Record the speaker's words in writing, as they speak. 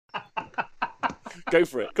Go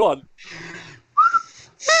for it. Go on.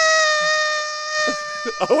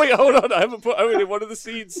 Oh, wait, hold on. I haven't put Owen in one of the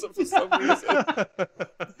scenes for some reason.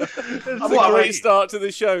 It's a great start to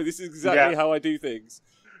the show. This is exactly how I do things.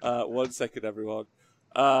 1 second, everyone.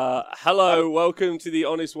 Hello, welcome to the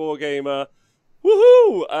Honest Wargamer.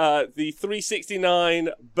 Woohoo! The 369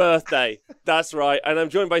 birthday. That's right. And I'm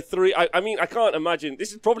joined by three. I mean, I can't imagine.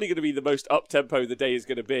 This is probably going to be the most up-tempo the day is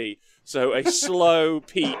going to be. So a slow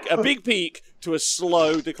peak, a big peak to a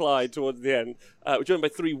slow decline towards the end. We're joined by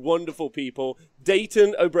three wonderful people.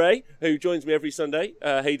 Dayton O'Bray, who joins me every Sunday.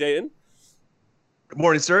 Hey, Dayton. Good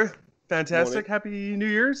morning, sir. Fantastic. Morning. Happy New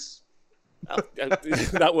Year's.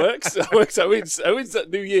 That works. That works. Owen's at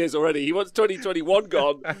New Year's already. He wants 2021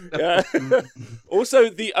 gone. Yeah. Also,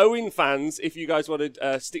 the Owen fans, if you guys want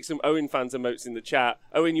to stick some Owen fans emotes in the chat.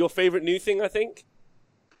 Owen, your favourite new thing, I think?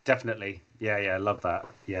 Definitely. Yeah, I love that.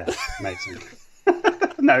 Yeah, amazing.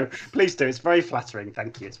 No, please do. It's very flattering.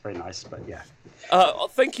 Thank you. It's very nice, but yeah.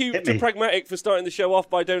 Thank you to Pragmatic for starting the show off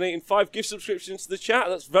by donating 5 gift subscriptions to the chat.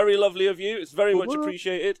 That's very lovely of you. It's very much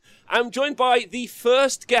appreciated. I'm joined by the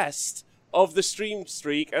first guest of the stream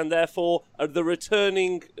streak, and therefore the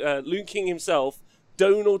returning Loon King himself,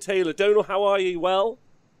 Donal Taylor. Donal, how are you? Well?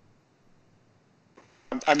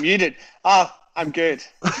 I'm muted. I'm good.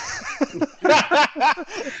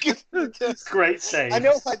 Great save. I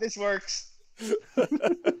know how this works.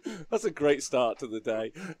 That's a great start to the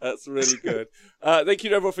day. That's really good. Thank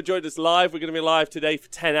you to everyone for joining us live. We're going to be live today for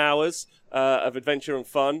 10 hours of adventure and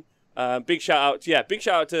fun. Big shout out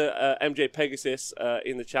to MJ Pegasus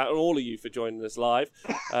in the chat, and all of you for joining us live.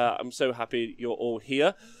 I'm so happy you're all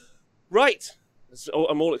here. Right, so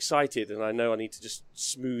I'm all excited, and I know I need to just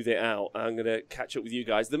smooth it out. I'm going to catch up with you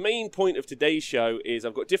guys. The main point of today's show is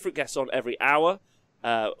I've got different guests on every hour.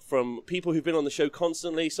 From people who've been on the show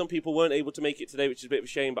constantly. Some people weren't able to make it today, which is a bit of a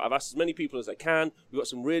shame, but I've asked as many people as I can. We've got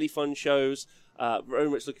some really fun shows. Very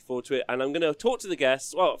much looking forward to it. And I'm going to talk to the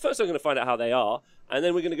guests. Well, first I'm going to find out how they are, and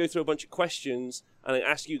then we're going to go through a bunch of questions and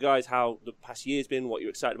ask you guys how the past year's been, what you're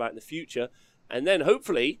excited about in the future. And then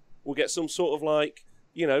hopefully we'll get some sort of like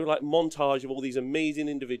montage of all these amazing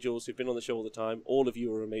individuals who've been on the show all the time. All of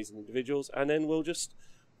you are amazing individuals. And then we'll just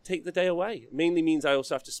take the day away. It mainly means I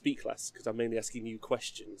also have to speak less because I'm mainly asking you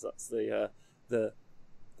questions. That's the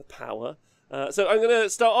power. So I'm going to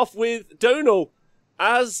start off with Donal.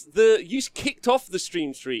 As you kicked off the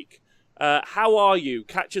stream streak, how are you?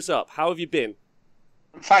 Catch us up. How have you been?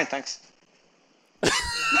 I'm fine, thanks.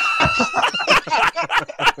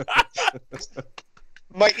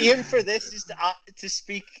 My aim for this is to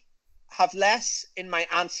have less in my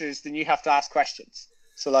answers than you have to ask questions.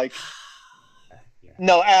 So like.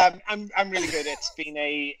 No, I'm really good. It's been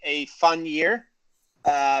a fun year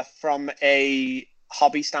from a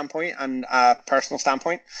hobby standpoint and a personal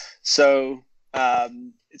standpoint. So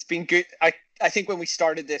it's been good. I think when we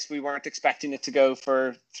started this, we weren't expecting it to go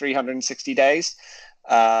for 360 days.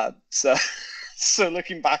 So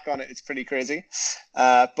looking back on it, it's pretty crazy.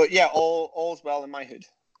 But yeah, all's well in my hood.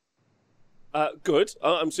 Good.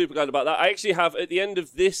 I'm super glad about that. I actually have, at the end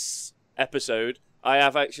of this episode, I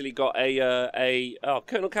have actually got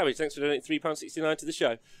Colonel Cabbage, thanks for donating £3.69 to the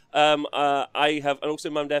show. I have, and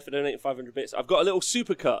also Mum Dare for donating 500 bits. I've got a little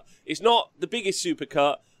super cut. It's not the biggest super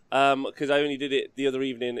cut, because I only did it the other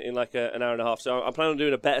evening in like an hour and a half. So I'm planning on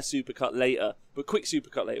doing a better super cut later, but quick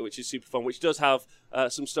super cut later, which is super fun, which does have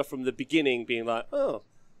some stuff from the beginning being like, oh,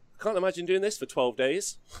 I can't imagine doing this for 12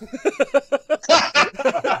 days.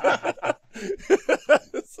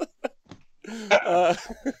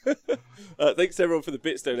 Thanks everyone for the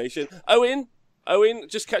bits donation. Owen,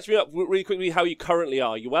 just catch me up really quickly how you currently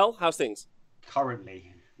are. You well? How's things?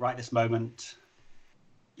 Currently, right this moment.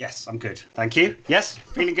 Yes, I'm good. Thank you. Yes,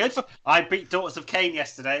 feeling good. I beat Daughters of Cain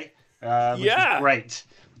yesterday. Which was great.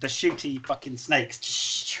 The shooty fucking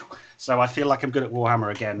snakes. So I feel like I'm good at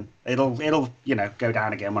Warhammer again. It'll go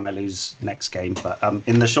down again when I lose next game. But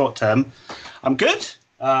in the short term, I'm good.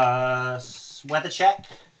 Weather check.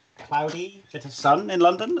 Cloudy, bit of sun in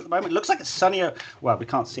London at the moment. It looks like it's sunnier. Well, we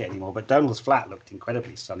can't see it anymore, but Donal's flat looked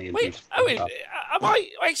incredibly sunny and beautiful. Wait, Owen,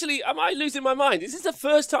 am I losing my mind? Is this the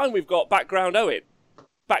first time we've got backdrop Owen?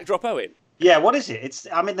 Yeah, what is it?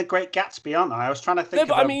 I'm in the Great Gatsby, aren't I? I was trying to think. No,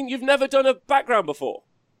 but I mean, you've never done a background before.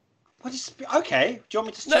 What is? Okay, do you want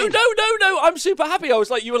me to? No. I'm super happy.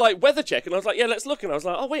 You were like weather check, and I was like, yeah, let's look. And I was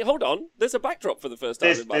like, oh wait, hold on. There's a backdrop for the first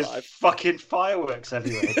time in my life. There's fucking fireworks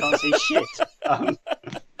everywhere. I can't see shit.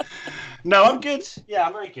 No, I'm good. Yeah,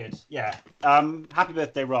 I'm very good. Yeah. Happy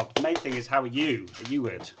birthday, Rob. The main thing is, how are you? Are you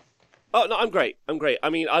good? Oh, no, I'm great. I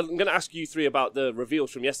mean, I'm going to ask you three about the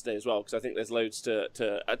reveals from yesterday as well, because I think there's loads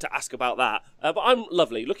to ask about that. But I'm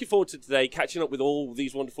lovely. Looking forward to today, catching up with all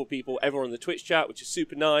these wonderful people, everyone in the Twitch chat, which is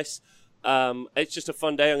super nice. It's just a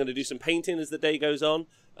fun day. I'm going to do some painting as the day goes on.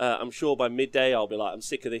 I'm sure by midday I'll be like, I'm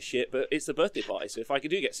sick of this shit, but it's the birthday party, so if I do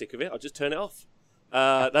get sick of it, I'll just turn it off.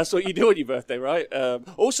 That's what you do on your birthday, right?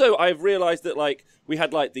 Also, I've realised that like we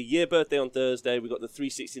had like the year birthday on Thursday, we got the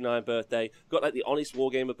 369 birthday, we got like the Honest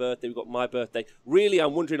Wargamer birthday, we got my birthday. Really,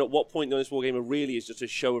 I'm wondering at what point the Honest Wargamer really is just a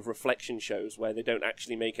show of reflection shows where they don't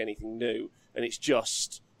actually make anything new and it's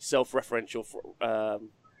just self-referential.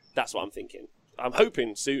 That's what I'm thinking. I'm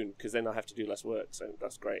hoping soon because then I have to do less work, so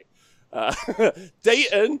that's great.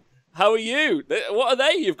 Dayton. How are you? What are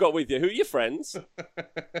they you've got with you? Who are your friends?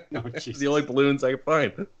 The only balloons I could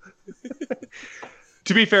find.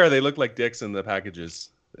 To be fair, they look like dicks in the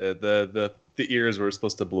packages. The ears were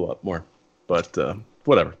supposed to blow up more. But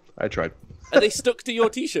whatever. I tried. Are they stuck to your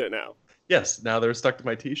t-shirt now? Yes, now they're stuck to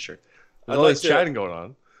my t-shirt. There's all this chatting going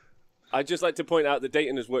on. I'd just like to point out that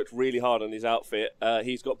Dayton has worked really hard on his outfit.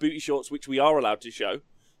 He's got booty shorts, which we are allowed to show.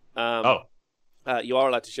 You are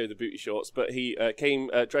allowed to show the booty shorts, but he came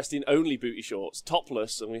dressed in only booty shorts,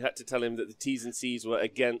 topless, and we had to tell him that the T's and C's were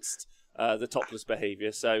against the topless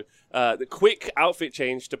behaviour. So the quick outfit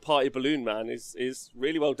change to Party Balloon Man is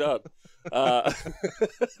really well done. All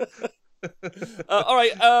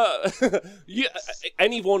right,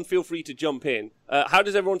 anyone feel free to jump in. How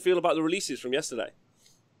does everyone feel about the releases from yesterday?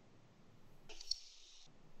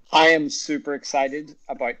 I am super excited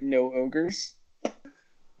about No Ogres.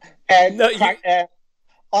 The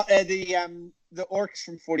orcs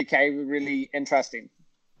from 40k were really interesting.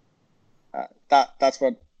 That's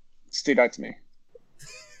what stood out to me.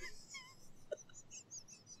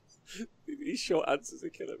 These short answers are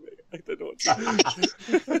killing me. I don't know what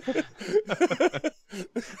to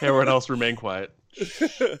do. Everyone else remain quiet.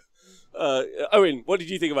 Owen, what did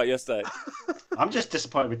you think about yesterday? I'm just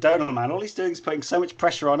disappointed with Donald, man. All he's doing is putting so much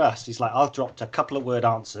pressure on us. He's like, I'll drop a couple of word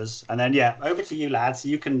answers, and then over to you, lads.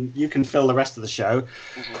 You can fill the rest of the show,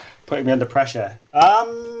 putting me under pressure.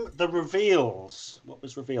 The reveals. What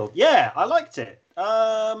was revealed? Yeah, I liked it.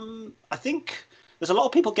 I think there's a lot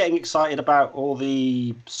of people getting excited about all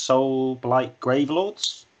the Soul Blight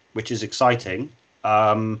Gravelords, which is exciting.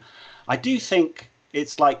 I do think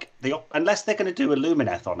it's like unless they're going to do a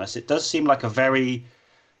Lumineth on us, it does seem like a very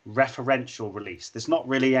referential release. There's not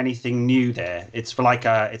really anything new there. It's like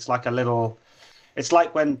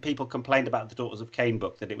when people complained about the Daughters of Cain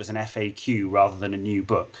book that it was an FAQ rather than a new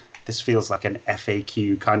book. This feels like an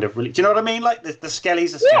FAQ kind of release. Do you know what I mean? Like the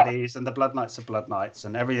Skellies are Skellies and the Blood Knights are Blood Knights,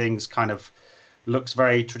 and everything's kind of looks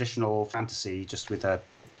very traditional fantasy, just with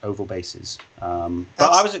oval bases. But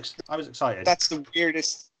I was excited. That's the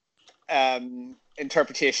weirdest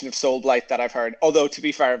interpretation of Soul Blight that I've heard. Although, to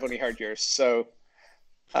be fair, I've only heard yours. So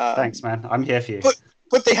thanks, man. I'm here for you.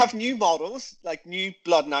 But they have new models, like new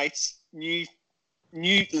Blood Knights, new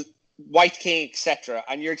White King, etc.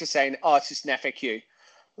 And you're just saying, oh, it's just an FAQ.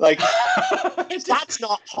 Like, that's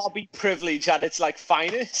not hobby privilege at its like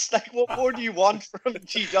finest. Like, what more do you want from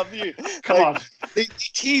GW? Come on. They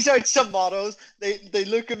tease out some models. They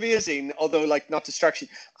look amazing, although like not destruction.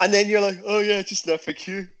 And then you're like, oh yeah, just an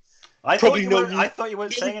FAQ. I thought you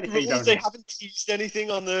weren't saying anything. They haven't teased anything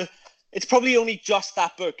on the. It's probably only just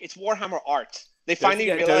that book. It's Warhammer art. They finally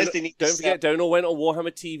realized they need. Don't forget, Donal went on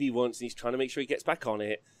Warhammer TV once, and he's trying to make sure he gets back on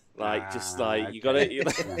it. Like, you got to.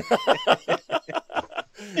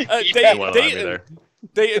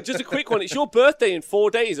 Dayton, just a quick one. It's your birthday in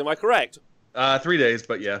 4 days. Am I correct? 3 days,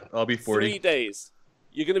 but yeah, I'll be 40. 3 days.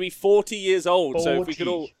 You're going to be 40 years old. 40. So if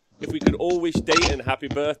we could all wish Dayton happy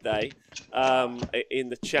birthday in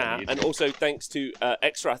the chat. And also thanks to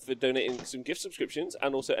Xrath for donating some gift subscriptions,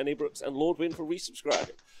 and also N.A. Brooks and Lord Win for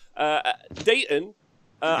resubscribing. Dayton,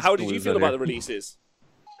 how did you feel about the releases?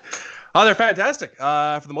 Oh, they're fantastic.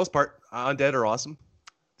 For the most part, Undead are awesome.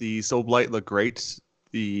 The Soul Blight look great.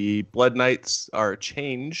 The Blood Knights are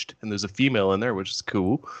changed, and there's a female in there, which is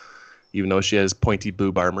cool, even though she has pointy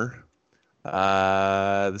boob armor.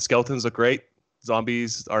 The skeletons look great.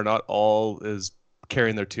 Zombies are not all as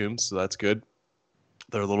carrying their tombs, so that's good.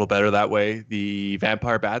 They're a little better that way. The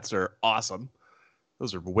vampire bats are awesome.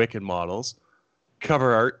 Those are wicked models.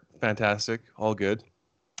 Cover art, fantastic. All good.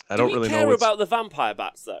 I don't really care about the vampire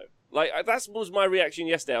bats, though. Like, that was my reaction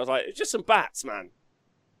yesterday. I was like, it's just some bats, man.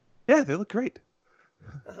 Yeah, they look great.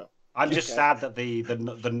 I'm just sad that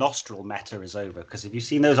the nostril meta is over, because have you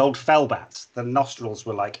seen those old fell bats? The nostrils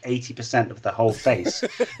were like 80% of the whole face,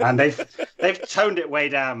 and they've toned it way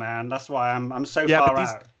down, man. That's why I'm so far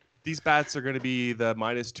out. These bats are going to be the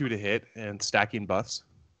 -2 to hit and stacking buffs.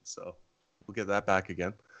 So We'll get that back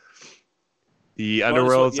again. The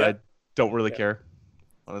Underworlds, I don't really care,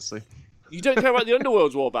 honestly. You don't care about the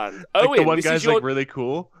Underworld's warband? Like Owen, the one guy's like really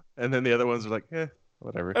cool, and then the other ones are like,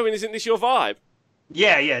 whatever. Owen, isn't this your vibe?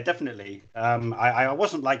 Yeah, definitely. I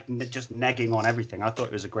wasn't like just negging on everything. I thought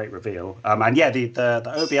it was a great reveal. And yeah, the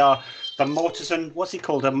OBR, the Mortisan, what's he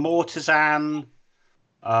called? A Mortisan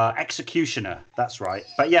Executioner. That's right.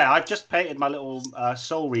 But yeah, I've just painted my little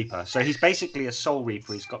Soul Reaper. So he's basically a Soul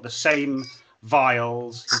Reaper. He's got the same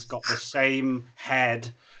vials. He's got the same head.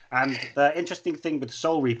 And the interesting thing with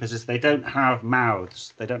Soul Reapers is they don't have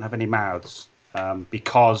mouths. They don't have any mouths.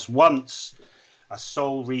 Because once a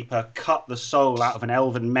Soul Reaper cut the soul out of an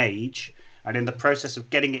elven mage, and in the process of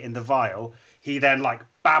getting it in the vial, he then like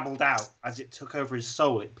babbled out as it took over his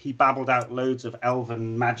soul. He babbled out loads of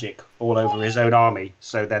elven magic all over his own army.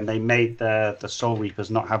 So then they made the Soul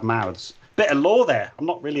Reapers not have mouths. Bit of lore there. I'm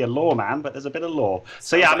not really a lore man, but there's a bit of lore.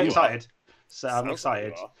 So yeah, I'm excited. I'm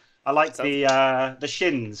excited. I like the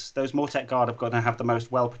shins. Those Mortek Guard are going to have the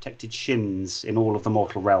most well-protected shins in all of the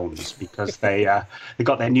mortal realms because they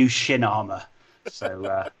got their new shin armor.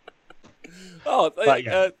 So,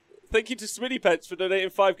 thank you to Smitty Pets for donating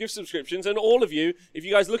 5 gift subscriptions, and all of you. If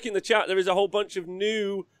you guys look in the chat, there is a whole bunch of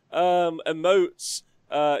new emotes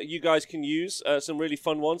you guys can use. Some really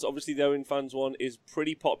fun ones. Obviously, the Owen Fans one is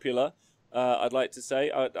pretty popular. I'd like to say.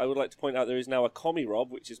 I would like to point out there is now a Commie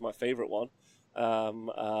Rob, which is my favourite one.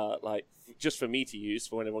 Like just for me to use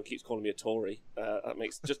for when everyone keeps calling me a Tory.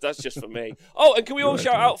 That's just for me. Oh, and can we all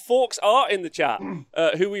shout out Forks Art in the chat,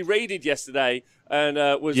 who we raided yesterday and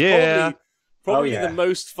was probably the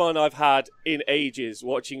most fun I've had in ages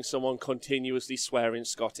watching someone continuously swear in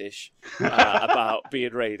Scottish about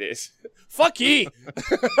being raided. Fuck ye!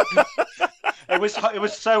 It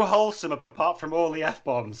was so wholesome apart from all the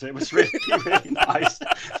F-bombs. It was really, really nice.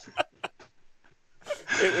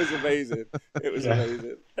 It was amazing. It was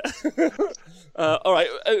amazing. All right.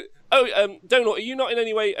 Donut, are you not in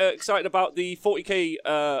any way excited about the 40k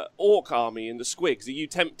orc army and the squigs? Are you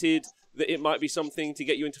tempted that it might be something to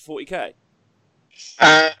get you into 40k?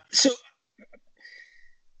 So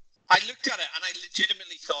I looked at it and I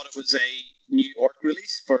legitimately thought it was a new orc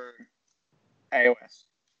release for iOS.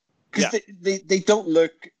 Because they don't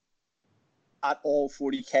look at all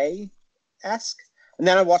 40k-esque. And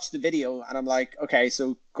then I watched the video and I'm like, okay,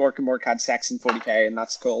 so Gork and Mork had sex in 40k and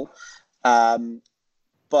that's cool.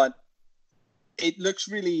 But it looks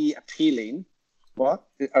really appealing. What?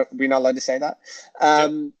 Are we not allowed to say that?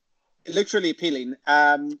 It looks really appealing.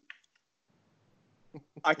 I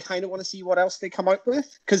kind of want to see what else they come out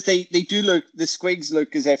with. Because they do look, the squigs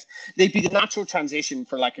look as if they'd be the natural transition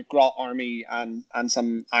for like a Grot army and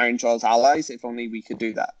some Ironjaw's allies, if only we could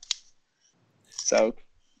do that. So...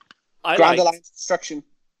 Grand Alliance Destruction.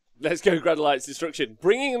 Let's go Grand Alliance Destruction.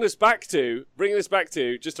 Bringing us back to,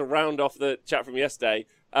 just to round off the chat from yesterday,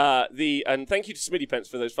 and thank you to Smitty Pence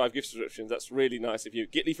for those 5 gift subscriptions. That's really nice of you.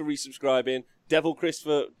 Gitly for resubscribing. Devil Chris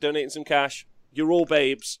for donating some cash. You're all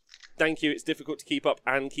babes. Thank you. It's difficult to keep up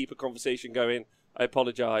and keep a conversation going. I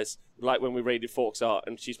apologise. Like when we raided Forks Art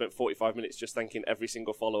and she spent 45 minutes just thanking every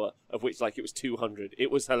single follower, of which like it was 200.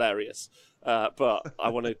 It was hilarious. But I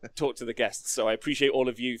want to talk to the guests, so I appreciate all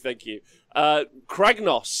of you. Thank you.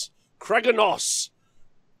 Kragnos.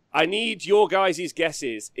 I need your guys'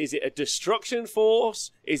 guesses. Is it a destruction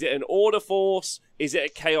force? Is it an order force? Is it a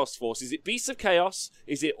chaos force? Is it Beasts of Chaos?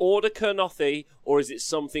 Is it Order Kurnothi? Or is it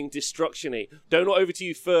something destruction-y? Donut, over to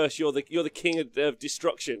you first. You're the king of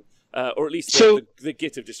destruction. Or at least the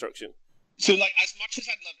git of destruction. So, like, as much as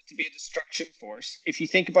I'd love it to be a destruction force, if you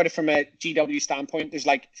think about it from a GW standpoint, there's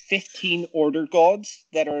like 15 order gods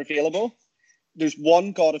that are available. There's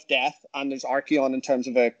one god of death, and there's Archeon in terms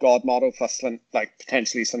of a god model plus, like,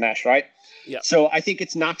 potentially Slaanesh, right? Yeah. So I think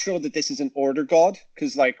it's natural that this is an order god,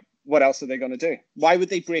 because, like, what else are they going to do? Why would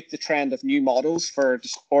they break the trend of new models for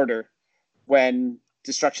order when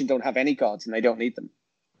destruction don't have any gods and they don't need them?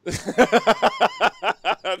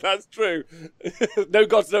 That's true. No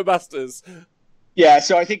gods, no masters. Yeah,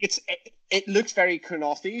 so I think it looks very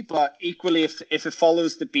Kurnothi, but equally, if it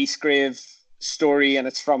follows the Beastgrave story and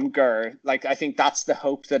it's from Gur, like I think that's the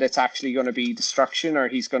hope that it's actually going to be destruction, or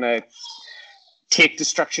he's going to take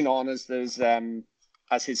destruction on as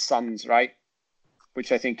his sons, right?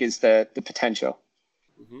 Which I think is the potential.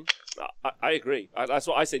 Mm-hmm. I agree. That's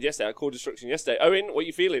what I said yesterday. I called destruction yesterday. Owen, what are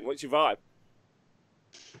you feeling? What's your vibe?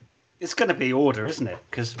 It's going to be Order, isn't it?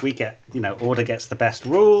 Because we get, Order gets the best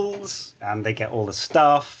rules and they get all the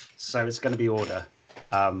stuff. So it's going to be Order.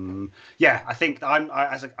 I think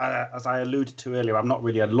as I alluded to earlier, I'm not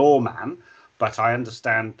really a lore man, But I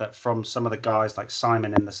understand that from some of the guys, like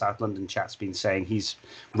Simon in the South London chat's been saying he's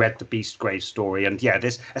read the Beastgrave story, and yeah,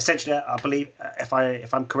 there's essentially, I believe, if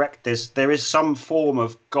I'm correct, there is some form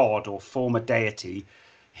of god or form of deity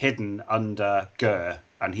hidden under Gur,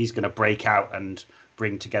 and he's going to break out and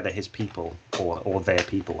bring together his people, or their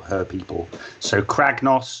people, her people. So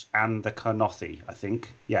Kragnos and the Carnothi, I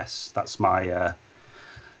think. Yes, that's my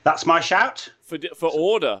shout for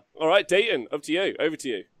order. All right, Dayton, up to you. Over to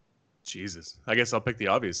you. Jesus, I guess I'll pick the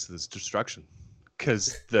obvious. This destruction,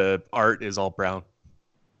 because the art is all brown.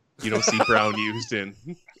 You don't see brown used in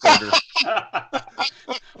order.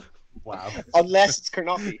 Wow. Unless it's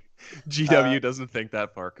Carnothi. GW doesn't think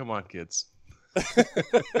that far. Come on, kids.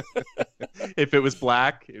 If it was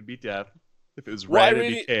black, it'd be death. If it was red,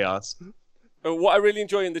 it'd be chaos. What I really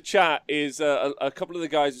enjoy in the chat is a couple of the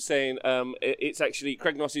guys are saying it's actually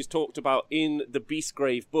Kragnos is talked about in the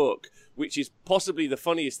Beastgrave book, which is possibly the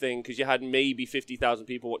funniest thing because you had maybe 50,000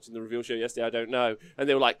 people watching the reveal show yesterday, I don't know, and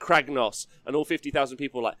they were like, Kragnos, and all 50,000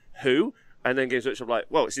 people were like, who? And then Games Workshop like,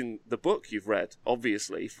 well, it's in the book you've read,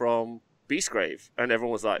 obviously, from Beastgrave. And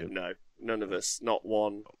everyone was like, no, none of us, not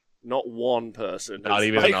one person. Not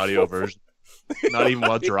even an audio version. Not even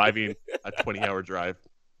while driving a 20-hour drive.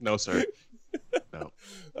 No, sir. No.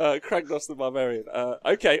 Kragnos the Barbarian.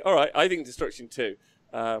 Okay, all right. I think Destruction 2.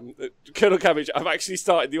 Colonel Cabbage, I've actually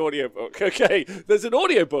started the audiobook. Okay, there's an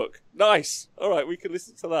audiobook. Nice. All right, we can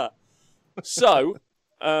listen to that. So,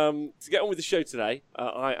 to get on with the show today,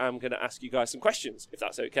 I am going to ask you guys some questions, if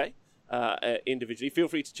that's okay, individually. Feel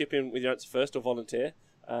free to chip in with your answer first or volunteer.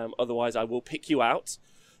 Otherwise, I will pick you out.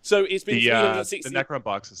 So, it's been 360... The Necron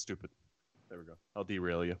box is stupid. There we go. I'll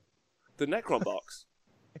derail you. The Necron box?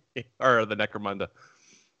 Or the Necromunda.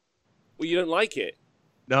 Well, you don't like it?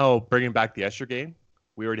 No, bringing back the Escher game.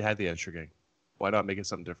 We already had the Escher game. Why not make it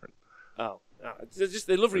something different? Oh,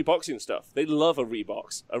 they love reboxing stuff. They love a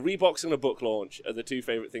rebox. A rebox and a book launch are the two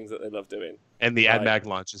favorite things that they love doing. And the AdMag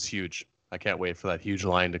launch is huge. I can't wait for that huge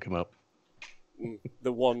line to come up.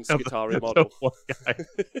 The one Skitarii model.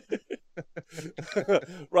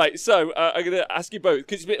 Right, so I'm going to ask you both,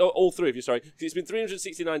 because it's been all three of you, sorry, because it's been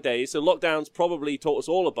 369 days, so lockdown's probably taught us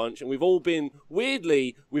all a bunch, and we've all been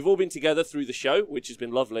together through the show, which has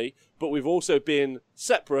been lovely, but we've also been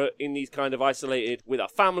separate in these kind of isolated with our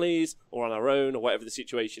families, or on our own, or whatever the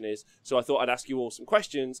situation is. So I thought I'd ask you all some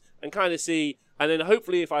questions, and kind of see, and then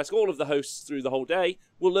hopefully if I ask all of the hosts through the whole day,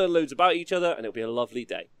 we'll learn loads about each other, and it'll be a lovely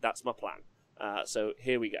day. That's my plan. So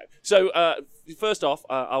here we go. So first off,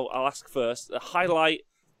 I'll ask first the highlight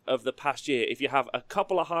of the past year. If you have a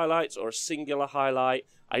couple of highlights or a singular highlight,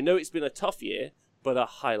 I know it's been a tough year, but a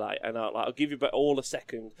highlight, and I'll give you all a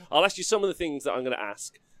second. I'll ask you some of the things that I'm going to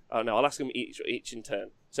ask. No, I'll ask them each in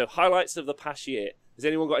turn. So highlights of the past year. Has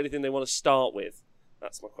anyone got anything they want to start with?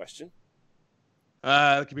 That's my question.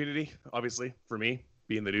 The community, obviously, for me,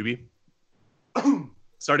 being the newbie.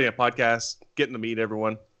 Starting a podcast, getting to meet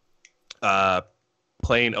everyone.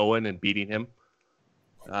 Playing Owen and beating him.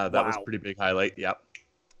 That was a pretty big highlight. Yep.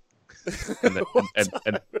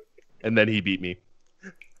 And then he beat me.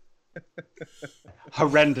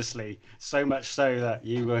 Horrendously. So much so that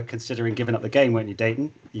you were considering giving up the game, weren't you,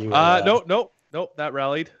 Dayton? No. That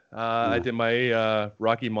rallied. I did my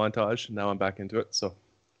Rocky montage, and now I'm back into it. So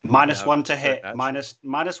 -1 to hit,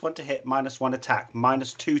 -1 to hit, -1 attack,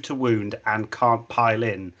 -2 to wound, and can't pile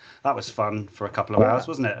in. That was fun for a couple of hours,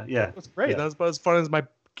 wasn't it? Yeah, that was great. Yeah. That was about as fun as my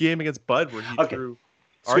game against Bud, where he threw.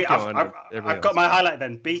 Sweet. I've got my highlight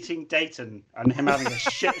then: beating Dayton and him having a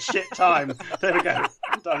shit time. There we go.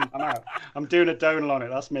 I'm done. I'm out. I'm doing a donal on it.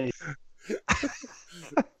 That's me.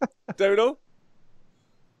 Donal.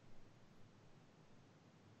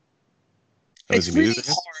 It's really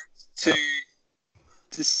hard to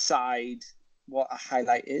decide what a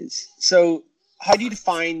highlight is. So, how do you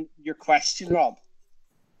define your question, Rob?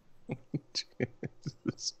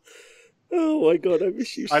 Oh my god, I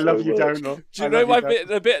miss you. I so love you, much. Donal. Do you know my bit?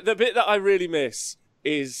 The bit that I really miss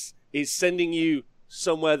is sending you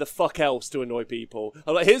somewhere the fuck else to annoy people.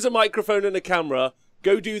 I'm like, here's a microphone and a camera.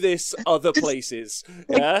 Go do this other places.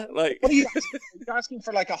 Yeah, like. What are you asking? Are you asking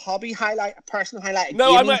for like a hobby highlight, a personal highlight?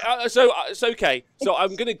 No, I'm like, so it's okay. So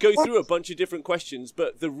I'm going to go through a bunch of different questions,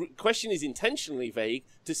 but the question is intentionally vague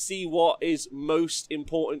to see what is most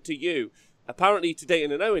important to you. Apparently, to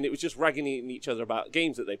Dayton and Owen, it was just ragging each other about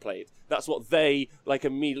games that they played. That's what they like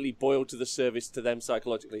immediately boiled to the service to them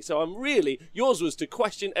psychologically. So yours was to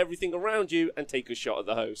question everything around you and take a shot at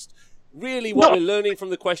the host. Really, what we're learning from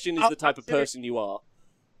the question is the type of person you are.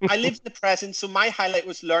 I live in the present, so my highlight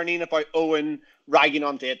was learning about Owen ragging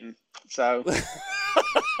on Dayton. So,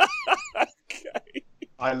 okay.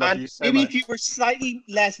 I love you so maybe much. if you were slightly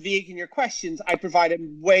less vague in your questions, I provide a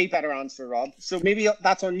way better answer, Rob. So maybe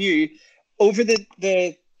that's on you. Over the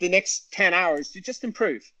next 10 hours, to just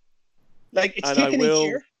improve. Like, it's taken a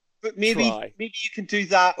year, but maybe you can do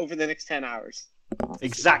that over the next 10 hours.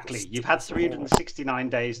 Exactly. You've had 369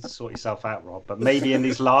 days to sort yourself out, Rob. But maybe in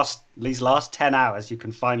these last 10 hours, you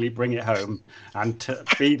can finally bring it home and to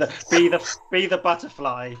be the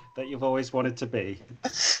butterfly that you've always wanted to be.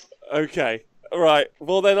 Okay. All right.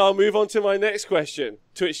 Well, then I'll move on to my next question.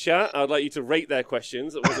 Twitch chat, I'd like you to rate their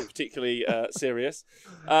questions. It wasn't particularly serious.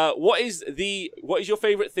 What is your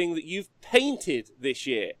favourite thing that you've painted this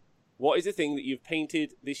year? What is the thing that you've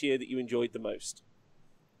painted this year that you enjoyed the most?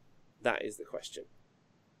 That is the question.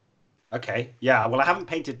 Okay. Yeah. Well, I haven't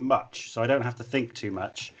painted much, so I don't have to think too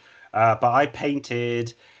much. But I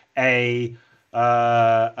painted a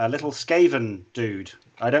little Skaven dude.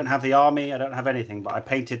 I don't have the army. I don't have anything. But I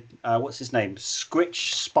painted what's his name?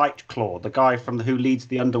 Squitch Spikeclaw, the guy who leads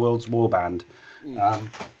the Underworld's warband.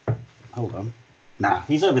 Hold on. Nah,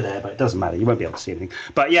 he's over there, but it doesn't matter. You won't be able to see anything.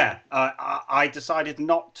 But yeah, I decided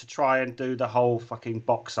not to try and do the whole fucking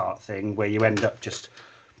box art thing where you end up just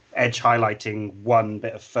edge highlighting one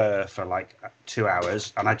bit of fur for like 2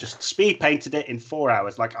 hours, and I just speed painted it in 4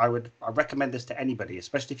 hours. Like I recommend this to anybody,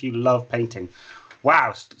 especially if you love painting.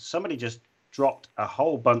 Wow, somebody just dropped a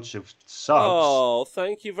whole bunch of subs. Oh,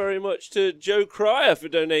 thank you very much to Joe Cryer for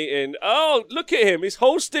donating. Oh, look at him, his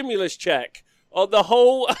whole stimulus check on the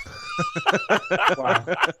whole. Wow.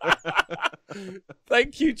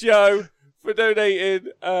 Thank you, Joe, for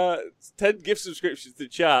donating 10 gift subscriptions to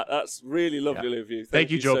chat. That's really lovely of you.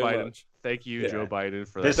 Thank you, Joe so Biden. much. Thank you, Joe Biden,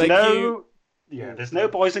 for that. There's no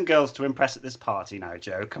boys and girls to impress at this party now,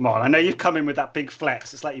 Joe. Come on. I know you've come in with that big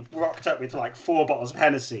flex. It's like you've rocked up with like 4 bottles of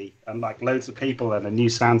Hennessy and like loads of people and a new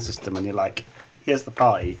sound system, and you're like, here's the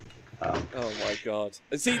party. Oh my God!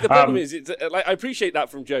 See, the problem is, it's like I appreciate that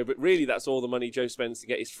from Joe, but really, that's all the money Joe spends to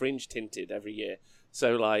get his fringe tinted every year.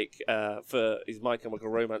 So, like, for his My Chemical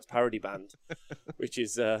Romance parody band, which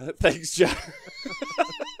is thanks, Joe.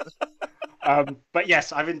 But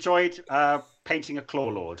yes, I've enjoyed painting a Claw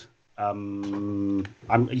Lord.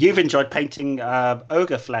 You've enjoyed painting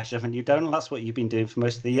ogre flesh, haven't you, Donal? That's what you've been doing for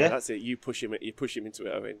most of the year. Yeah, that's it. You push him into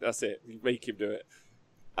it, Owen. That's it. You make him do it.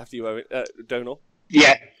 After you, Owen. Donal.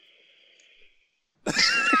 Yeah.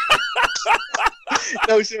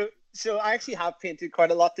 No, so I actually have painted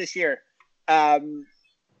quite a lot this year. In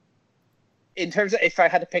terms of if I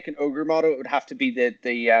had to pick an ogre model, it would have to be the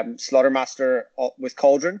Slaughtermaster with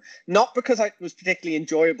Cauldron. Not because it was particularly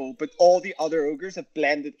enjoyable, but all the other ogres have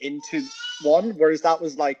blended into one. Whereas that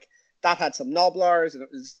had some Noblars, and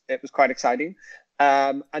it was quite exciting.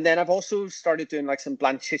 And then I've also started doing like some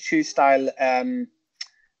Blanchichu style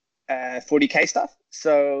 40k stuff.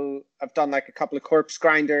 So I've done like a couple of Corpse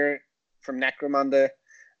Grinder from Necromunda.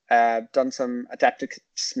 Done some Adeptus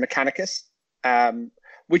Mechanicus.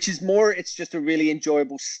 Which is more, it's just a really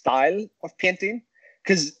enjoyable style of painting.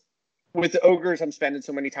 Because with the ogres, I'm spending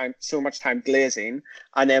so much time glazing.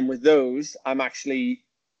 And then with those, I'm actually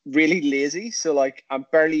really lazy. So like, I'm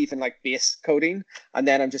barely even like base coating. And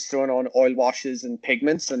then I'm just throwing on oil washes and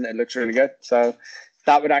pigments, and it looks really good. So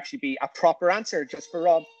that would actually be a proper answer just for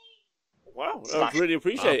Rob. Wow, I really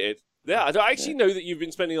appreciate it. Yeah, I actually know that you've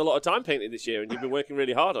been spending a lot of time painting this year, and you've been working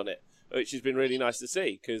really hard on it, which has been really nice to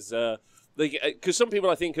see. Because some people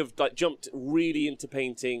I think have like jumped really into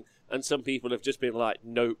painting, and some people have just been like,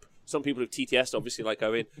 nope. Some people have TTS'd, obviously, like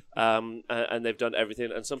Owen, and they've done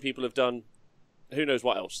everything. And some people have done, who knows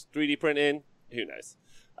what else? 3D printing, who knows?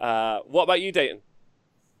 What about you, Dayton?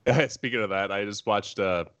 Speaking of that, I just watched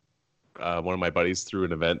one of my buddies threw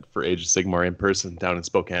an event for Age of Sigmar in person down in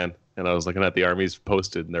Spokane. And I was looking at the armies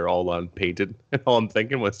posted, and they're all unpainted. And all I'm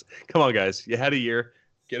thinking was, come on, guys. You had a year.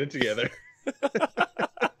 Get it together.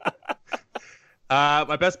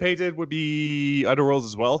 My best painted would be Underworlds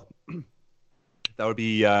as well. That would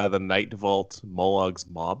be the Night Vault Mollog's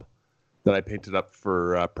Mob that I painted up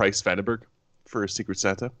for Price Vandenberg for Secret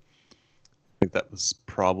Santa. I think that was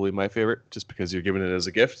probably my favorite, just because you're giving it as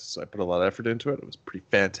a gift. So I put a lot of effort into it. It was pretty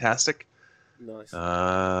fantastic. Nice.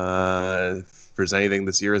 If there's anything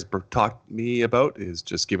this year has taught me about, is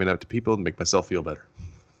just giving out to people and make myself feel better.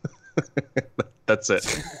 That's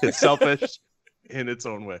it. It's selfish in its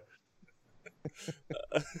own way.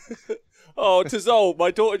 Oh, Tazol,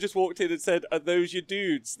 my daughter just walked in and said, "Are those your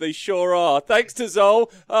dudes?" They sure are. Thanks,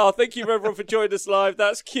 Tazol. Oh, thank you everyone for joining us live.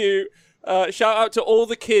 That's cute. Shout out to all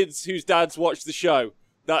the kids whose dads watch the show.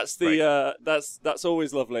 That's the that's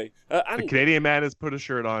always lovely. And the Canadian man has put a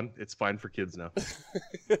shirt on. It's fine for kids now.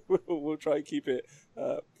 we'll try and keep it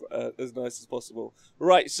as nice as possible.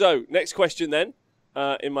 Right. So next question then.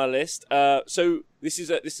 in my list. So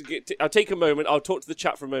I'll take a moment. I'll talk to the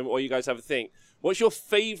chat for a moment while you guys have a think. What's your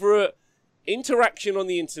favourite interaction on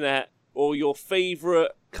the internet, or your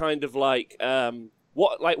favourite kind of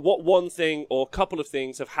what one thing or a couple of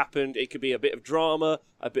things have happened? It could be a bit of drama,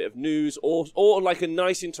 a bit of news, or like a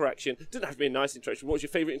nice interaction. It doesn't have to be a nice interaction. What's your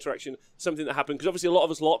favourite interaction? Something that happened? Because obviously a lot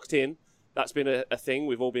of us locked in. That's been a thing.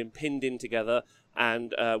 We've all been pinned in together,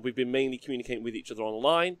 and we've been mainly communicating with each other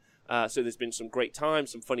online. So there's been some great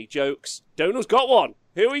times, some funny jokes. Donald's got one.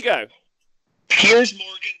 Here we go. Piers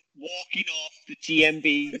Morgan walking off the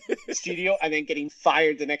GMB studio and then getting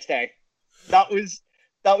fired the next day. That was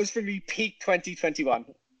for me peak 2021.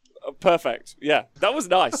 Perfect. Yeah, that was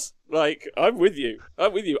nice. Like, I'm with you.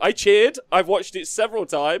 I cheered. I've watched it several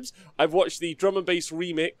times. I've watched the drum and bass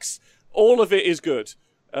remix. All of it is good,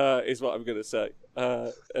 is what I'm going to say.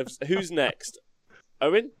 Who's next?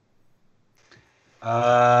 Owen?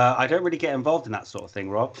 I don't really get involved in that sort of thing,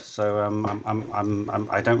 Rob. So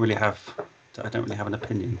I don't really have an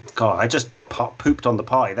opinion. God, I just pooped on the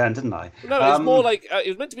party then, didn't I? No, it's more like it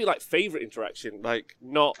was meant to be like favourite interaction, like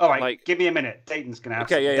not. All right, like. Give me a minute. Dayton's gonna have.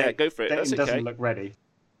 Okay, yeah, go for it. Dayton doesn't look ready.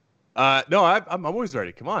 No, I'm always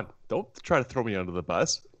ready. Come on, don't try to throw me under the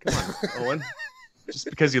bus. Come on, Owen. Just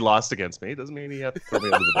because you lost against me doesn't mean you have to throw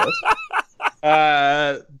me under the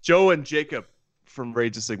bus. Joe and Jacob from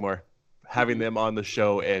Rage of Sigmar, having them on the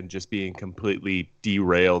show and just being completely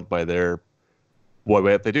derailed by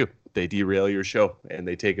what they do. They derail your show and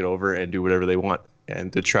they take it over and do whatever they want.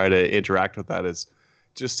 And to try to interact with that is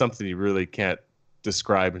just something you really can't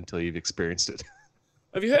describe until you've experienced it.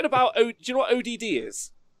 Have you heard about? Do you know what ODD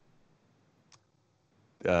is?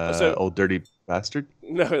 Old dirty bastard.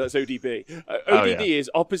 No, that's ODB. ODD is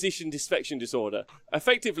opposition disaffection disorder.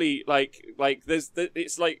 Effectively,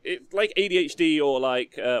 it's like ADHD or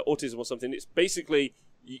like autism or something. It's basically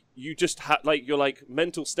you just your like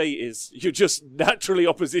mental state is you're just naturally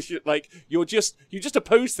opposition. Like you just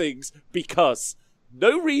oppose things because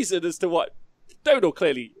no reason as to what. Donald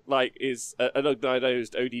clearly is an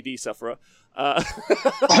undiagnosed ODD sufferer. Undiagnosed?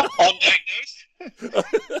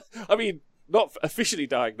 I mean. Not officially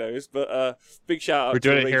diagnosed, but big shout out. We're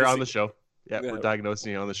doing it here on the show. Yeah, we're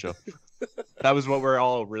diagnosing it on the show. That was what we're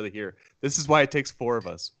all really here. This is why it takes 4 of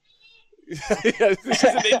us. Yeah, this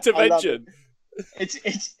is an intervention.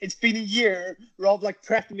 It's been a year. Rob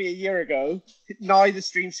prepped me a year ago. Now the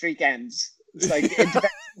stream streak ends. It's like intervention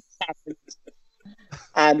happens,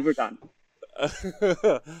 and we're done.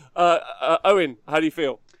 Owen, how do you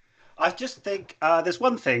feel? I just think there's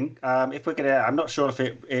one thing. If we're gonna, I'm not sure if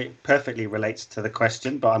it perfectly relates to the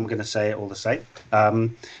question, but I'm going to say it all the same.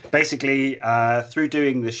 Basically, through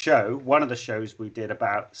doing the show, one of the shows we did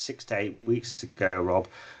about 6 to 8 weeks ago, Rob,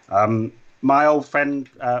 my old friend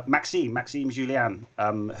Maxime Julien,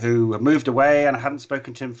 who moved away, and I hadn't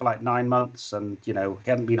spoken to him for 9 months, and he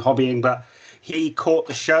hadn't been hobbying, but he caught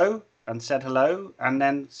the show and said hello, and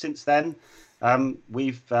then since then.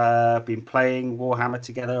 We've been playing Warhammer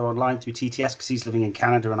together online through TTS because he's living in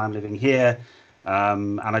Canada and I'm living here.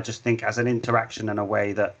 And I just think as an interaction in a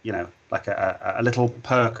way that, like a little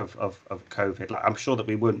perk of COVID, I'm sure that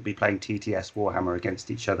we wouldn't be playing TTS Warhammer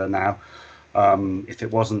against each other now if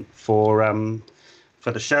it wasn't for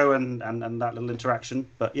the show and that little interaction.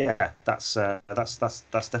 But yeah, that's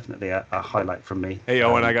definitely a highlight from me. Hey,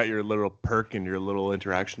 Owen, I got your little perk and your little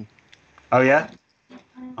interaction. Oh, yeah?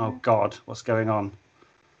 Oh God, what's going on?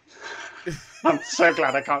 I'm so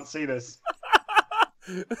glad I can't see this.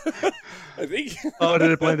 I think. Oh,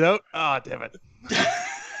 did it blend out? Oh, damn it.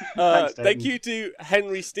 Thanks, thank you to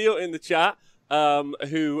Henry Steele in the chat,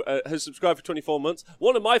 who has subscribed for 24 months.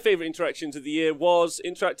 One of my favourite interactions of the year was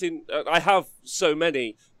interacting. I have so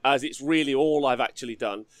many, as it's really all I've actually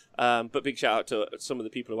done. But big shout out to some of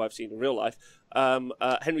the people who I've seen in real life.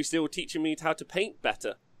 Henry Steele teaching me how to paint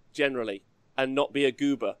better, generally. And not be a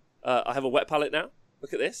goober. I have a wet palette now.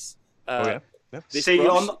 Look at this. See,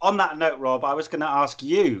 on that note, Rob, I was going to ask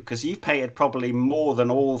you, because you've painted probably more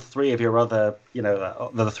than all 3 of your other,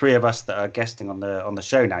 the 3 of us that are guesting on the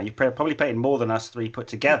show now. You've probably painted more than us 3 put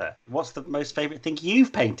together. What's the most favourite thing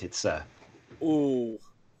you've painted, sir? Ooh.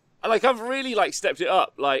 I've really stepped it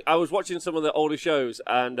up. I was watching some of the older shows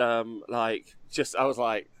and I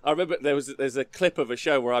remember there's a clip of a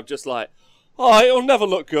show where I'm just oh, it'll never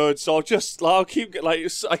look good, so I'll keep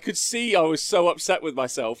I could see I was so upset with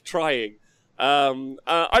myself trying.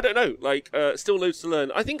 I don't know, still loads to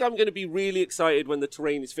learn. I think I'm going to be really excited when the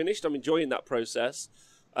terrain is finished. I'm enjoying that process,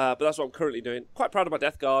 but that's what I'm currently doing. Quite proud of my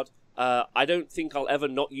Death Guard. I don't think I'll ever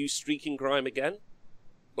not use Streaking Grime again.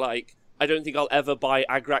 I don't think I'll ever buy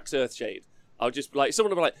Agrax Earthshade. I'll just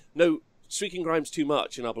someone will be no, Streaking Grime's too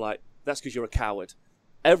much, and I'll be that's because you're a coward.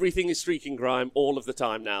 Everything is Streaking Grime all of the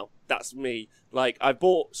time now. That's me. Like, I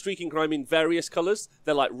bought Streaking Grime in various colours.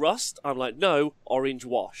 They're like rust. I'm like, no, orange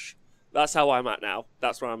wash. That's how I'm at now.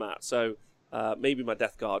 That's where I'm at. So maybe my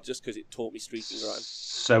Death Guard, just because it taught me Streaking Grime.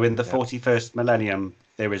 So in the 41st millennium,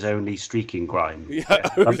 there is only Streaking Grime. Yeah,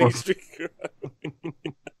 only Streaking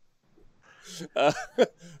Grime.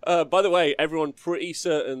 By the way, everyone pretty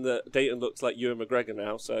certain that Dayton looks like Ewan McGregor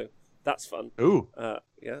now, so that's fun. Ooh.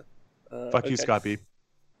 Yeah. Fuck you, Scott B.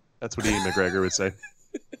 That's what Ian McGregor would say.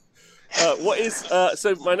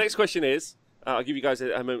 So my next question is, I'll give you guys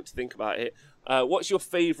a moment to think about it. What's your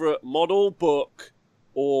favourite model, book,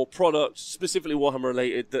 or product, specifically Warhammer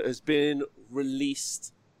related, that has been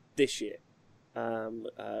released this year?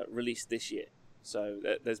 So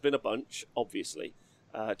there's been a bunch, obviously.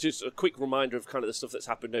 Just a quick reminder of kind of the stuff that's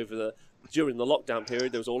happened during the lockdown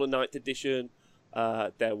period. There was all the 9th edition.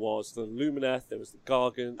 There was the Lumineth. There was the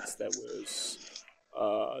Gargants. There was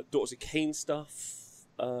Daughters of Cain stuff.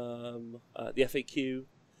 The FAQ.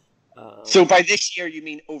 So by this year, you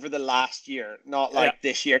mean over the last year, not like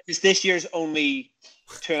this year, because this year's only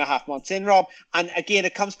 2.5 months in, Rob. And again,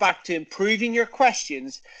 it comes back to improving your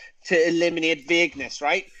questions to eliminate vagueness,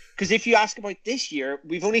 right? Because if you ask about this year,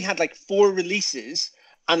 we've only had like 4 releases,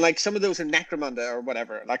 and like some of those are Necromunda or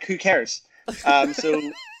whatever. Like, who cares? You'd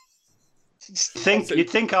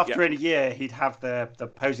think after a year he'd have the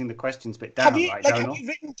posing the questions bit down, right, Donal? Have you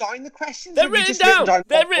written down the questions? They're written down.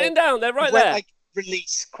 They're written down. They're right there. Like,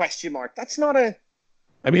 release ? That's not a.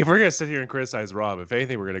 I mean, if we're gonna sit here and criticize Rob, if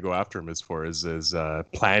anything, we're gonna go after him as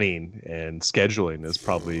planning and scheduling is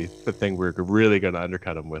probably the thing we're really gonna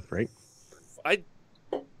undercut him with, right?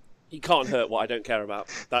 He can't hurt what I don't care about.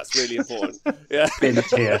 That's really important. Yeah.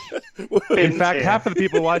 In fact, half of the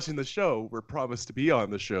people watching the show were promised to be on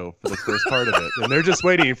the show for the first part of it, and they're just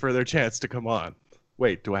waiting for their chance to come on.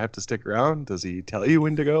 Wait, do I have to stick around? Does he tell you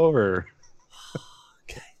when to go, or?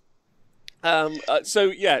 Okay.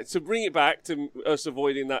 So bring it back to us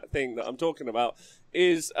avoiding that thing that I'm talking about.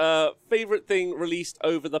 Is favorite thing released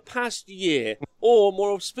over the past year, or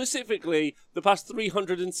more specifically, the past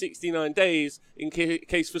 369 days, in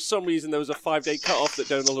case for some reason there was a 5-day cutoff that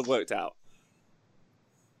Donal had worked out.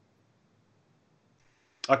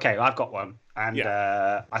 Okay, I've got one, and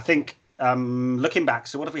I think looking back,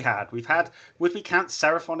 so what have we had? Would we count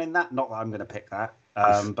Seraphon in that? Not that I'm going to pick that,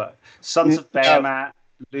 but Sons of Behemat,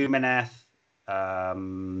 Lumineth,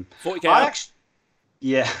 40K.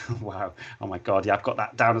 Yeah, wow. Oh my God, yeah, I've got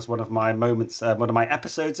that down as one of my moments, one of my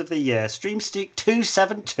episodes of the year. Streamstick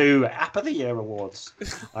 272, App of the Year Awards.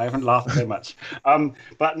 I haven't laughed so much.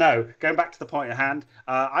 But no, going back to the point at hand,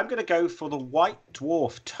 I'm going to go for the White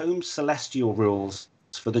Dwarf Tome Celestial rules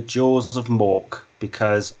for the Jaws of Mork,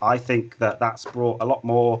 because I think that's brought a lot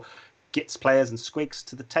more Gits players and squigs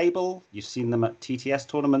to the table. You've seen them at TTS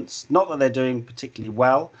tournaments. Not that they're doing particularly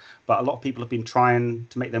well, but a lot of people have been trying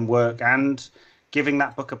to make them work and giving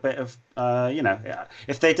that book a bit of,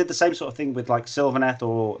 if they did the same sort of thing with like Sylvaneth,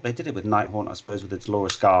 or they did it with Nighthaunt, I suppose, with its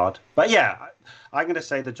Dolorous Guard. But yeah, I'm going to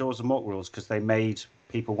say the Jaws of Mork rules because they made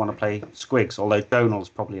people want to play squigs, although Donal's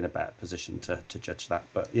probably in a better position to judge that.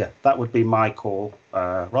 But yeah, that would be my call.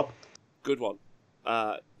 Rob? Good one.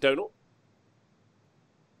 Donal?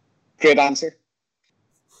 Good answer.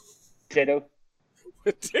 Ditto.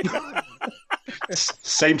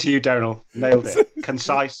 Same to you, Donal. Nailed it.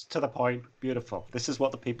 Concise, to the point. Beautiful. This is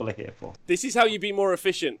what the people are here for. This is how you be more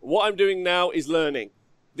efficient. What I'm doing now is learning.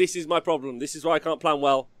 This is my problem. This is why I can't plan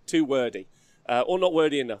well. Too wordy. Or not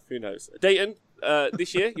wordy enough. Who knows? Dayton,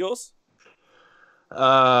 this year, yours?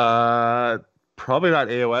 Probably not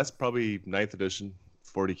AOS. Probably 9th edition,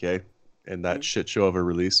 40K, and that shit show of a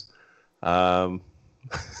release. But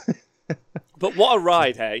what a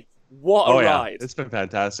ride, hey? What a ride. It's been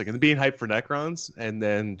fantastic. And being hyped for Necrons and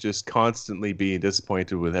then just constantly being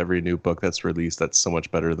disappointed with every new book that's released that's so much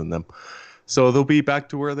better than them. So they'll be back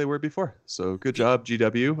to where they were before. So good job,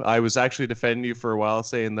 GW. I was actually defending you for a while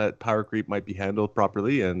saying that power creep might be handled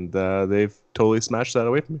properly, and they've totally smashed that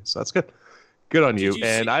away from me. So that's good. Good on you.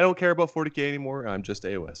 And I don't care about 40K anymore. I'm just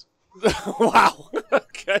AOS. Wow.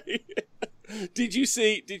 Okay. Did you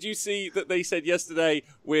see that they said yesterday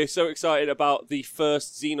we're so excited about the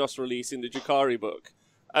first Xenos release in the Drakari book?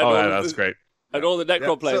 And that's great. And all the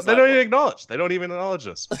Necron players. So they don't even acknowledge. They don't even acknowledge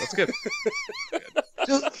us. That's good.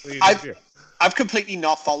 I've completely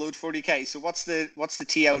not followed 40K. So what's the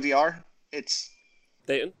TLDR? It's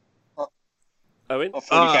Dayton. Owen.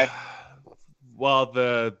 40K. Well,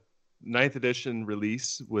 the 9th edition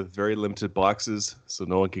release with very limited boxes, so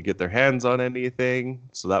no one could get their hands on anything.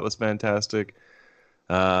 So that was fantastic.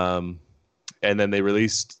 And then they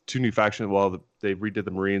released 2 new factions. Well, they redid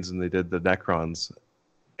the Marines and they did the Necrons.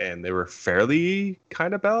 And they were fairly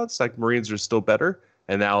kind of balanced. Like, Marines are still better.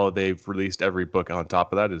 And now they've released every book on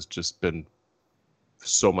top of that. Has just been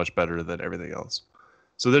so much better than everything else.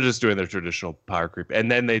 So they're just doing their traditional power creep.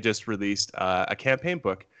 And then they just released a campaign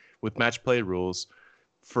book with match play rules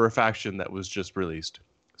for a faction that was just released.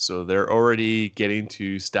 So they're already getting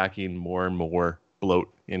to stacking more and more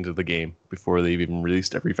bloat into the game before they've even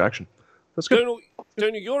released every faction. That's good. Donal,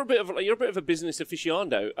 you're a bit of a business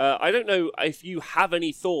aficionado. I don't know if you have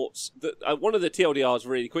any thoughts. That one of the TLDRs,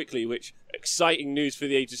 really quickly, which exciting news for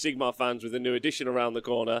the Age of Sigmar fans with a new edition around the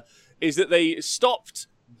corner, is that they stopped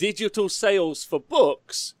digital sales for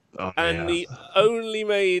books they only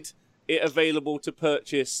made it available to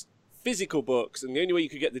purchase physical books, and the only way you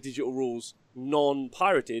could get the digital rules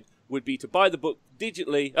non-pirated would be to buy the book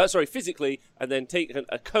physically, and then take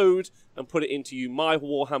a code and put it into your My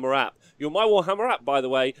Warhammer app. Your My Warhammer app, by the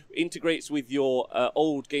way, integrates with your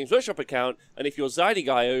old Games Workshop account, and if you're Zaidi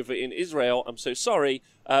guy over in Israel, I'm so sorry,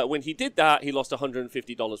 when he did that, he lost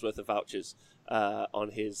 $150 worth of vouchers on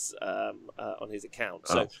his account.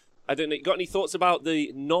 So I don't know. You got any thoughts about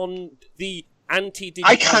the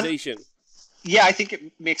anti-digitization? Yeah, I think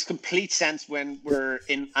it makes complete sense when we're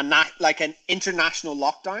in an international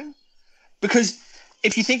lockdown. Because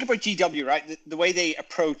if you think about GW, right, the way they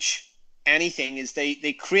approach anything is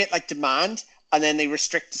they create like demand and then they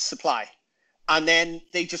restrict the supply. And then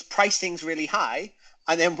they just price things really high.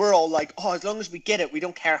 And then we're all like, oh, as long as we get it, we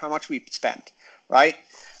don't care how much we spend, right?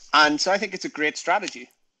 And so I think it's a great strategy.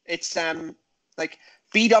 It's like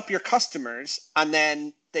beat up your customers and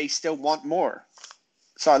then they still want more.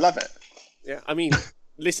 So I love it. Yeah, I mean,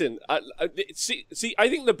 listen, see, I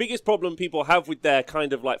think the biggest problem people have with their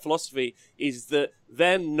kind of like philosophy is that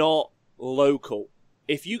they're not local.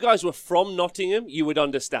 If you guys were from Nottingham, you would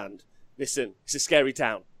understand. Listen, it's a scary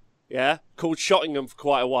town, yeah? Called Shottingham for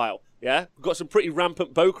quite a while, yeah? We've got some pretty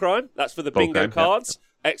rampant bow crime. That's for the bingo cards.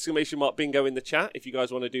 Yeah. ! Bingo in the chat if you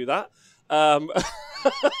guys want to do that.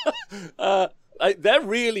 They're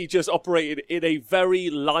really just operating in a very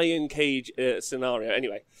lion cage scenario.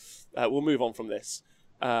 Anyway, we'll move on from this,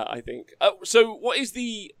 I think. So what is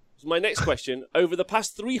my next question? Over the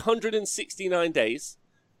past 369 days,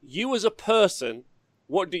 you as a person,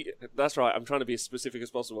 that's right, I'm trying to be as specific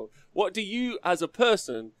as possible. What do you as a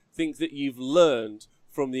person think that you've learned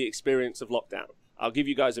from the experience of lockdown? I'll give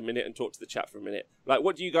you guys a minute and talk to the chat for a minute. Like,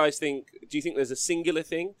 what do you guys think? Do you think there's a singular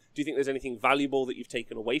thing? Do you think there's anything valuable that you've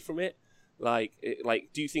taken away from it? Like,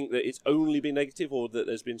 do you think that it's only been negative, or that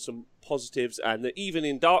there's been some positives, and that even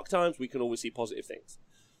in dark times we can always see positive things?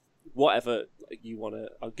 Whatever you want to,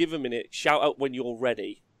 I'll give a minute. Shout out when you're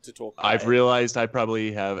ready to talk about I've realized I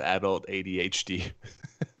probably have adult ADHD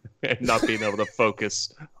and not being able to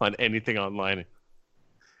focus on anything online.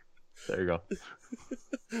 There you go.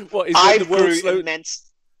 What is the world slow?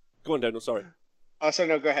 Go on, Donal. Sorry. Oh, sorry.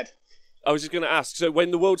 No, go ahead. I was just going to ask. So,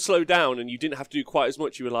 when the world slowed down and you didn't have to do quite as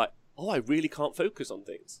much, you were like, "Oh, I really can't focus on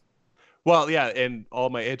things." Well, yeah, and all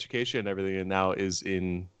my education and everything now is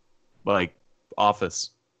in like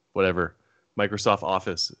Office, whatever, Microsoft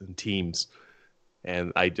Office and Teams,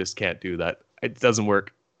 and I just can't do that. It doesn't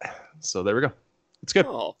work. So there we go. It's good.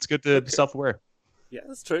 Oh, it's good to be self-aware. Yeah,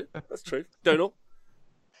 that's true. That's true. Donal?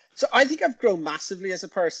 So I think I've grown massively as a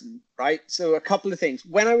person, right? So a couple of things.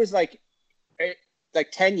 When I was like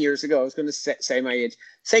 10 years ago, I was going to say my age,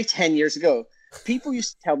 say 10 years ago, people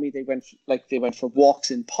used to tell me they went for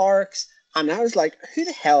walks in parks. And I was like, who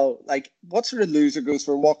the hell, like, what sort of loser goes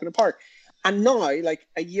for a walk in a park? And now, like,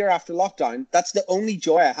 a year after lockdown, that's the only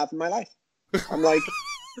joy I have in my life. I'm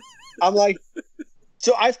like,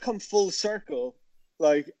 so I've come full circle,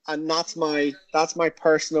 like, and that's my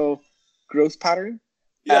personal growth pattern.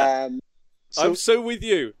 Yeah. I'm so with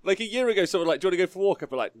you. Like, a year ago, someone was like, do you want to go for a walk? I'd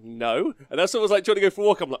be like, no. And then someone was like, do you want to go for a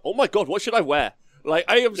walk? I'm like, oh my God, what should I wear? Like,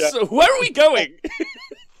 I am so, where are we going?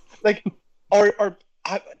 Like, or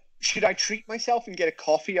should I treat myself and get a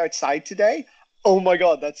coffee outside today? Oh my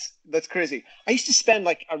God, that's crazy. I used to spend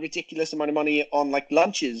like a ridiculous amount of money on like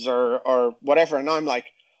lunches or whatever. And now I'm like,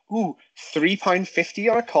 ooh,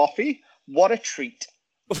 £3.50 on a coffee? What a treat.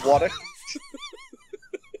 What a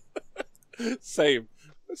Same.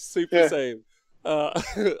 Super same.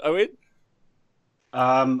 Owen?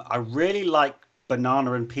 I really like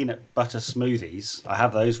banana and peanut butter smoothies. I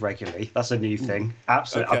have those regularly. That's a new thing.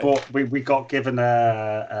 Absolutely. Okay. We got given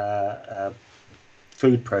a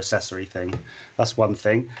food processory thing. That's one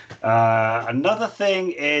thing. Another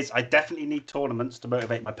thing is I definitely need tournaments to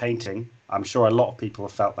motivate my painting. I'm sure a lot of people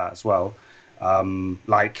have felt that as well.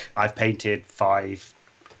 Like I've painted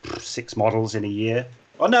 5-6 models in a year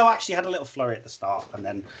Oh no, I actually had a little flurry at the start, and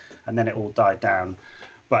then it all died down.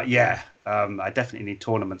 But yeah, I definitely need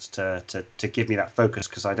tournaments to give me that focus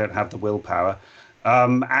because I don't have the willpower.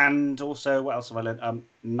 And also, what else have I learned?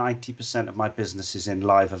 90% of my business is in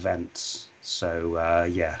live events. So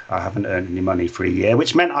yeah, I haven't earned any money for a year,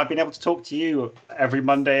 which meant I've been able to talk to you every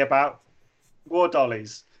Monday about War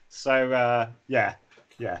Dollies. So yeah.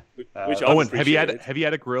 Which Owen, have you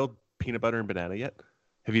had a grilled peanut butter and banana yet?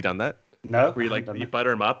 Have you done that? No. Where you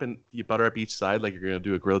butter them up and you butter up each side like you're gonna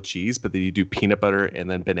do a grilled cheese, but then you do peanut butter and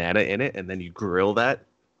then banana in it, and then you grill that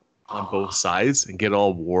on both sides and get it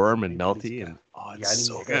all warm and melty, and it's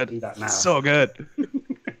so good. It's so good.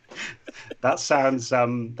 That sounds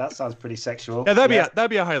pretty sexual. Yeah,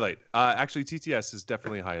 that'd be a highlight. Actually, TTS is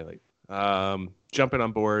definitely a highlight. Jumping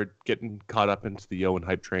on board, getting caught up into the Owen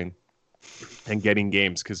hype train, and getting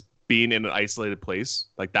games, because being in an isolated place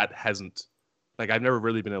like that hasn't. Like, I've never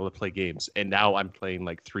really been able to play games, and now I'm playing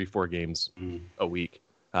like 3-4 games a week.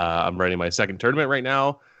 I'm running my second tournament right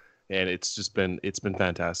now, and it's been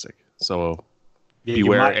fantastic. So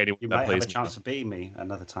beware anyone that plays. You might have a chance of beating me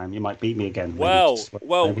another time. You might beat me again. Well,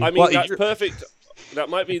 I mean, that's perfect. That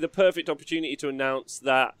might be the perfect opportunity to announce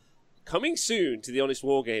that coming soon to the Honest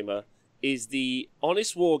Wargamer is the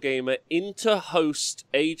Honest Wargamer Inter-Host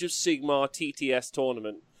Age of Sigmar TTS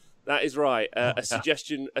tournament. That is right. A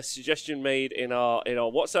suggestion made in our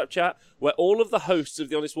WhatsApp chat, where all of the hosts of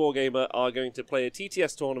the Honest Wargamer are going to play a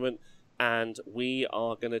TTS tournament, and we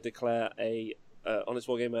are going to declare a Honest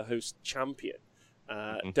Wargamer host champion.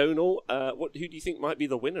 Donal, who do you think might be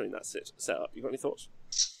the winner in that setup? You got any thoughts?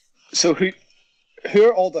 So who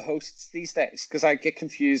are all the hosts these days? Because I get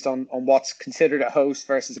confused on what's considered a host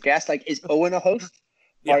versus a guest. Like, is Owen a host,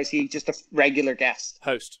 or is he just a regular guest?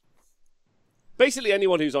 Host. Basically,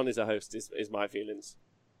 anyone who's on is a host, is my feelings.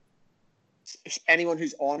 Anyone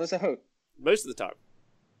who's on is a host? Most of the time.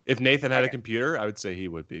 If Nathan had a computer, I would say he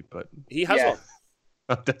would be, but... He has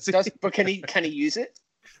one. But can he use it?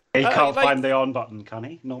 He can't find the on button, can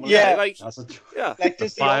he? Normally? Yeah, like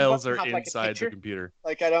the files are inside the computer.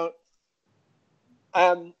 Like, I don't...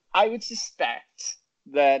 I would suspect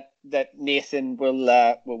that Nathan will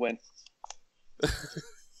win.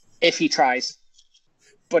 If he tries.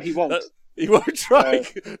 But he won't. He won't try.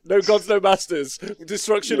 No gods, no masters.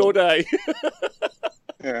 Destruction all day.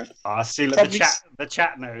 Yeah. See, look, the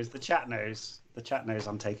chat knows. The chat knows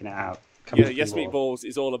I'm taking it out. Yes Meatballs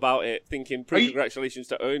is all about it, thinking congratulations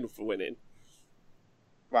to Owen for winning.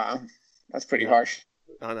 Wow. That's pretty harsh.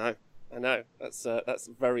 I know. That's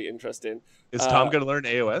very interesting. Is Tom going to learn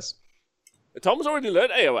AOS? Tom's already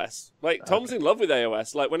learned AOS. Like, Tom's in love with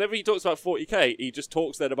AOS. Like, whenever he talks about 40k, he just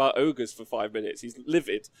talks then about ogres for 5 minutes. He's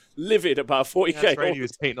livid about 40k. That's right, he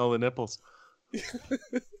was painting all the nipples.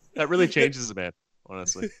 That really changes a man,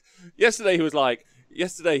 honestly. Yesterday he was like,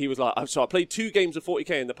 so I played 2 games of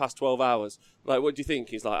 40k in the past 12 hours. Like, what do you think?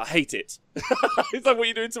 He's like, I hate it. He's like, what are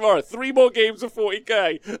you doing tomorrow? 3 more games of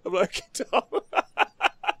 40k. I'm like, Tom.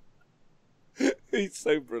 He's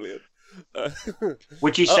so brilliant.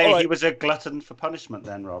 Would you say he was a glutton for punishment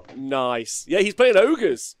then, Rob? Nice. Yeah, he's playing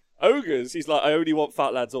ogres. He's like, I only want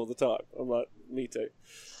fat lads all the time. I'm like, me too.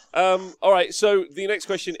 All right, so the next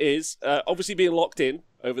question is, obviously being locked in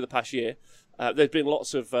over the past year, there's been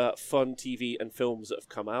lots of fun TV and films that have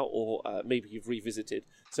come out, or maybe you've revisited.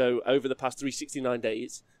 So over the past 369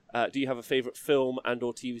 days, do you have a favourite film and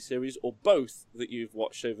or TV series, or both, that you've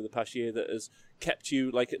watched over the past year that has kept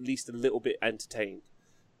you like at least a little bit entertained?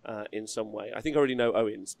 In some way. I think I already know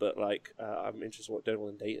Owen's, but like I'm interested in what Donal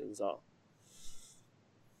and Dayton's are.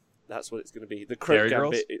 That's what it's going to be. The Croak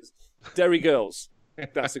Gambit is Derry Girls.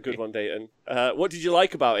 That's a good one, Dayton. What did you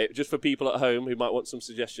like about it, just for people at home who might want some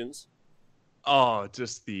suggestions? Oh,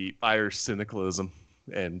 just the Irish cynicalism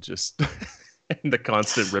and just and the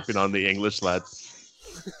constant ripping on the English lads.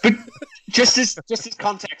 But just as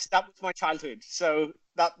context, that was my childhood, so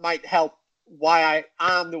that might help why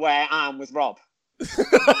I am the way I am with Rob. So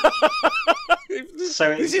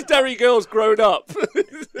this is Derry Girls grown up.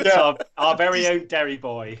 Yeah, our very own Derry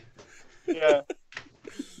boy. Yeah.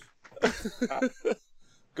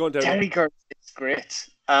 Go on, Derry. Derry Girls is great.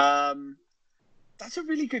 That's a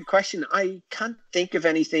really good question. I can't think of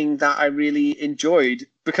anything that I really enjoyed,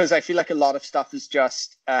 because I feel like a lot of stuff is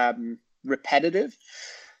just repetitive.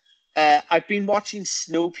 I've been watching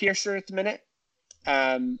Snowpiercer at the minute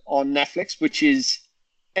on Netflix, which is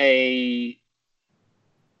a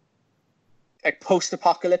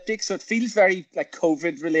post-apocalyptic, so it feels very like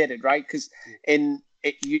COVID related, right? Because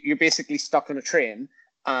you're basically stuck on a train,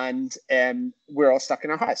 and we're all stuck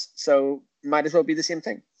in our house, so might as well be the same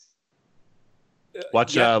thing.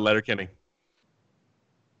 Watch Letterkenny.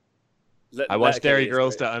 I watched Derry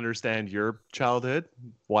Girls to understand your childhood.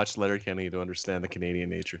 Watch Letterkenny to understand the Canadian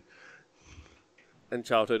nature. And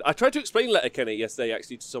childhood. I tried to explain Letterkenny yesterday,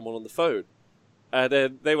 actually, to someone on the phone. And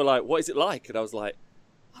then they were like, what is it like? And I was like,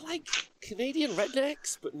 I like Canadian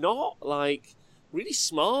rednecks, but not, like, really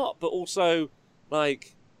smart, but also,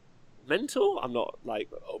 like, mental. I'm not, like...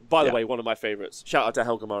 Oh, by the way, one of my favourites. Shout out to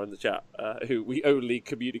Helgamar in the chat, who we only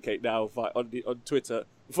communicate now on Twitter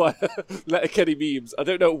via Letterkenny memes. I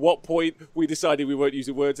don't know at what point we decided we weren't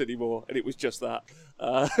using words anymore, and it was just that.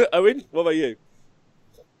 Owen, what about you?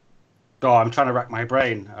 Oh, I'm trying to rack my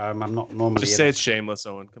brain. I'm not normally... Just say it's shameless,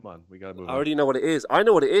 Owen. Come on, we gotta move on. I already know what it is. I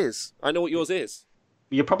know what it is. I know what yours is.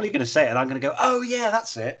 You're probably going to say it, and I'm going to go, oh, yeah,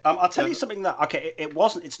 that's it. I'll tell you something that... Okay,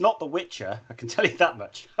 it's not The Witcher. I can tell you that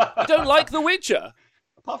much. You don't like The Witcher?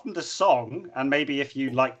 Apart from the song, and maybe if you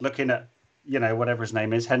like looking at, whatever his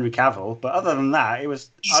name is, Henry Cavill. But other than that, it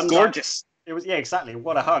was... He's gorgeous. It was, yeah, exactly.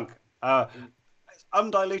 What a hunk.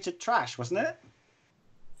 Undiluted trash, wasn't it?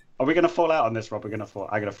 Are we going to fall out on this, Rob? I'm going to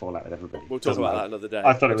fall out with everybody. We'll talk about that another day.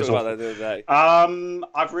 I thought it was awful. About that the other day.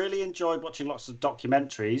 I've really enjoyed watching lots of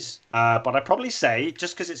documentaries, but I'd probably say,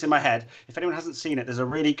 just because it's in my head, if anyone hasn't seen it, there's a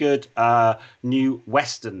really good new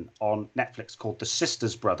Western on Netflix called The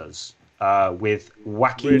Sisters Brothers with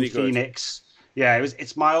Joaquin Phoenix. Yeah,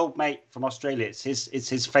 it's my old mate from Australia. It's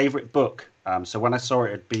his favourite book. So when I saw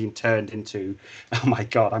it had been turned into, oh my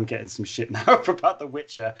God, I'm getting some shit now about The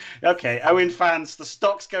Witcher. Okay, Owen fans, the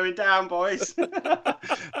stock's going down, boys.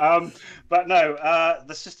 But no,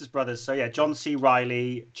 The Sisters Brothers. So yeah, John C.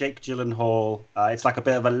 Reilly, Jake Gyllenhaal. It's like a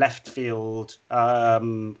bit of a left field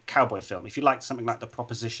cowboy film. If you like something like The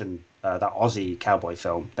Proposition, that Aussie cowboy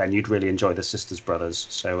film, then you'd really enjoy The Sisters Brothers.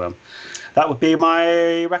 So that would be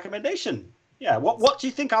my recommendation. Yeah, what do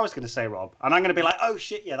you think I was going to say, Rob? And I'm going to be like, oh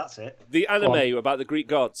shit, yeah, that's it. The anime about the Greek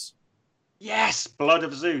gods. Yes, Blood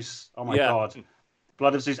of Zeus. Oh my God.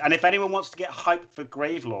 Blood of Zeus. And if anyone wants to get hyped for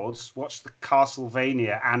Gravelords, watch the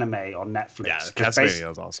Castlevania anime on Netflix. Yeah,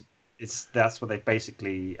 Castlevania is awesome. That's what they've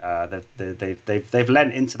basically they've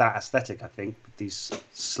lent into that aesthetic, I think, with these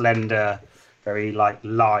slender, very like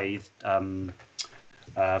lithe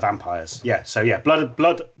vampires. Yeah, so yeah, blood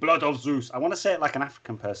of Zeus. I want to say it like an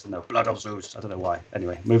African person though. Blood of Zeus. I don't know why.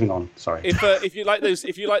 Anyway, moving on. Sorry. If you like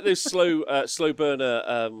those slow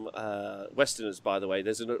burner westerners, by the way,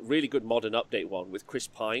 there's a really good modern update one with Chris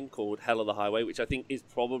Pine called Hell of the Highway, which I think is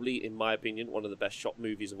probably, in my opinion, one of the best shot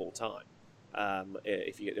movies of all time.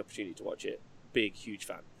 If you get the opportunity to watch it, huge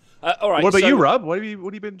fan. All right. What about you, Rob? What have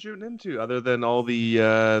you been shooting into other than all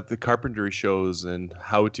the carpentry shows and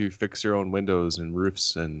how to fix your own windows and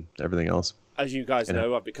roofs and everything else? As you guys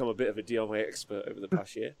know, I've become a bit of a DIY expert over the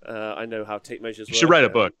past year. I know how tape measures work. You should write a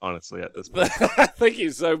book, honestly, at this point. Thank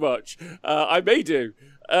you so much. I may do.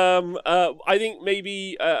 I think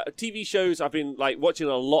maybe TV shows. I've been watching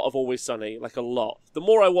a lot of Always Sunny, like a lot. The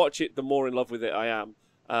more I watch it, the more in love with it I am.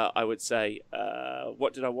 I would say,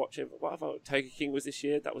 what did I watch? What have I? Tiger King was this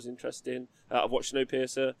year. That was interesting. I've watched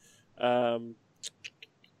Snowpiercer. I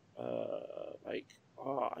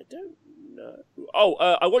don't know.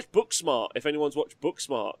 I watched Booksmart. If anyone's watched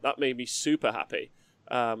Booksmart, that made me super happy.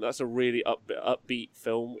 That's a really upbeat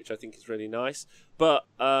film, which I think is really nice. But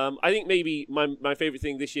I think maybe my favorite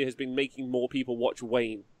thing this year has been making more people watch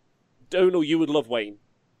Wayne. Donal, you would love Wayne.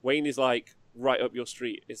 Wayne is right up your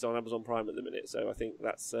street. It's on Amazon Prime at the minute, so I think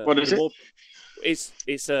that's what is it?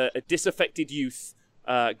 It's a disaffected youth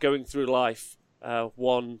going through life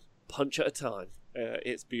one punch at a time.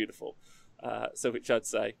 It's beautiful. So which I'd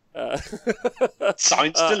say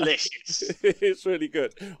sounds delicious. It's really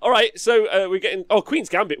good. All right, so we're getting. Oh, Queen's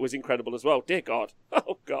Gambit was incredible as well. Dear God,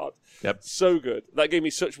 oh God, yep, so good. That gave me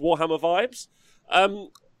such Warhammer vibes.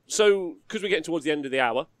 So because we're getting towards the end of the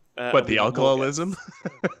hour. But the alcoholism?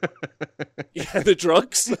 Yeah, the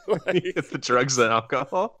drugs. The drugs and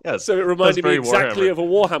alcohol? Yes. So it reminded me exactly of a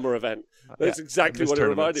Warhammer event. That's exactly what it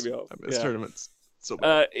reminded me of. I miss tournaments.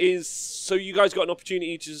 So you guys got an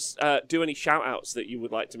opportunity to just, do any shout outs that you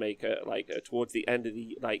would like to make towards the end of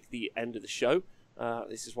the end of the show.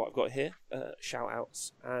 This is what I've got here. Shout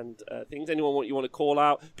outs and things. Anyone you want to call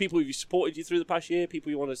out? People who've supported you through the past year?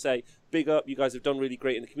 People you want to say big up? You guys have done really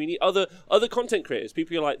great in the community. Other content creators?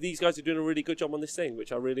 People you're like, these guys are doing a really good job on this thing,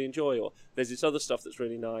 which I really enjoy. Or there's this other stuff that's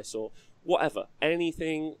really nice. Or whatever.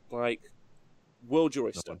 Anything world your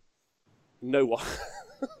oyster. No one.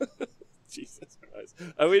 Jesus Christ.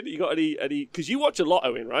 Owen, you got any? Because you watch a lot,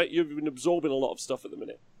 Owen, right? You've been absorbing a lot of stuff at the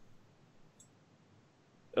minute.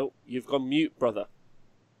 Oh, you've gone mute, brother.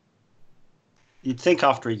 You'd think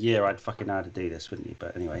after a year I'd fucking know how to do this, wouldn't you?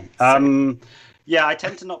 But anyway, yeah, I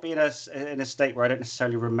tend to not be in a state where I don't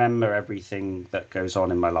necessarily remember everything that goes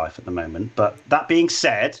on in my life at the moment. But that being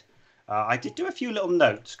said, I did do a few little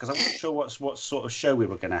notes because I wasn't sure what sort of show we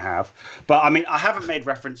were going to have. But I mean, I haven't made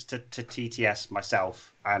reference to TTS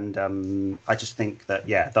myself, and I just think that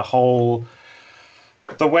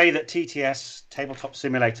the way that TTS Tabletop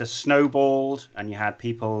Simulator snowballed, and you had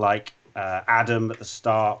people like Adam at the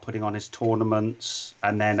start putting on his tournaments,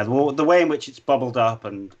 and then the way in which it's bubbled up,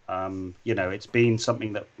 and it's been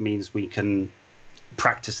something that means we can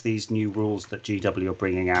practice these new rules that GW are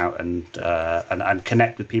bringing out, and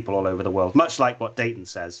connect with people all over the world, much like what Dayton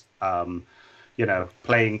says.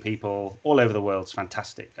 Playing people all over the world is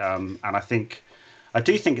fantastic, and I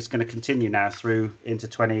do think it's going to continue now through into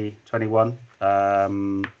 2021.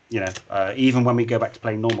 Even when we go back to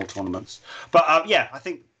playing normal tournaments. But I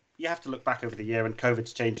think you have to look back over the year, and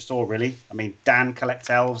COVID's changed us all, really. I mean, Dan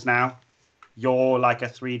collects elves now. You're like a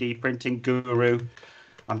 3D printing guru.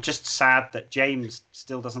 I'm just sad that James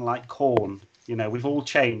still doesn't like corn. We've all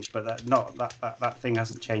changed, but that thing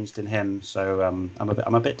hasn't changed in him. So I'm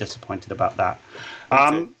a bit disappointed about that.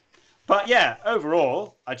 But yeah,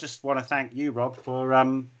 overall, I just want to thank you, Rob, for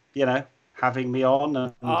having me on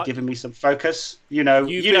and giving me some focus. You've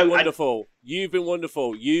been wonderful. You've been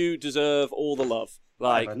wonderful. You deserve all the love.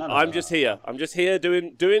 I'm just here. I'm just here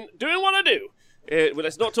doing what I do.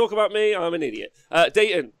 Let's not talk about me. I'm an idiot.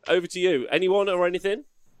 Dayton, over to you. Anyone or anything?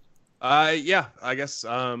 Yeah, I guess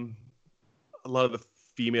a lot of the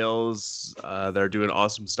females that are doing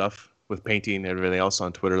awesome stuff with painting and everything else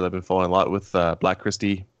on Twitter. I've been following a lot with Black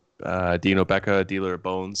Christie, Dino Becca, Dealer of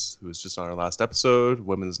Bones, who was just on our last episode,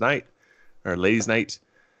 Women's Night, or Ladies' Night.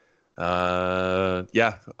 A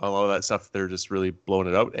lot of that stuff, they're just really blowing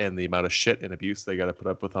it out, and the amount of shit and abuse they got to put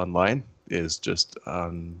up with online is just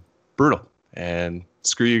brutal. And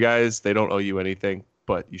screw you guys, they don't owe you anything,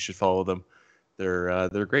 but you should follow them. They're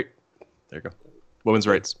great. There you go. Women's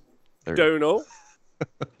rights. Don't know.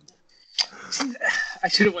 I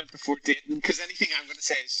should have went before Dayton, because anything I'm going to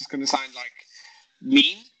say is just going to sound like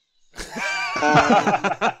mean.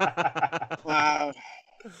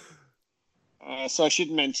 So I should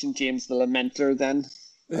mention James the Lamenter then.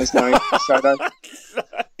 As my shout out.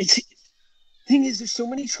 The thing is, there's so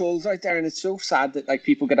many trolls out there, and it's so sad that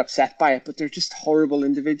people get upset by it, but they're just horrible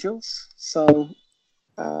individuals. So,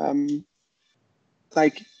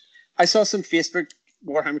 I saw some Facebook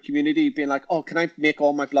Warhammer community being like, "Oh, can I make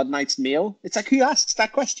all my Blood Knights male?" It's like, who asks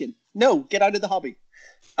that question? No, get out of the hobby.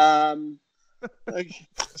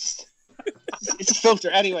 It's a filter.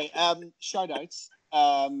 Anyway, shout outs.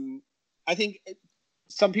 I think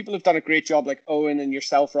some people have done a great job, like Owen and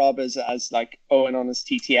yourself, Rob, as Owen on his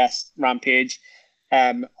TTS rampage,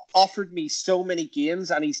 offered me so many games,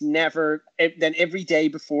 and he's never. Then every day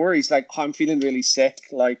before, he's like, "Oh, I'm feeling really sick.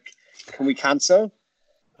 Can we cancel?"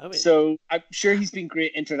 So I'm sure he's been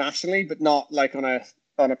great internationally, but not on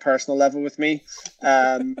a personal level with me.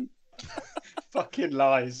 Fucking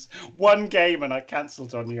lies. One game and I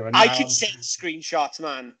cancelled on you. And I could send screenshots,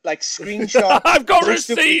 man. Screenshots. I've got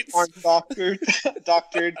receipts. Doctored.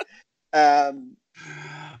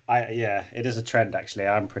 It is a trend, actually.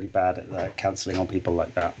 I'm pretty bad at cancelling on people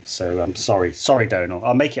like that. So I'm sorry. Sorry, Donal.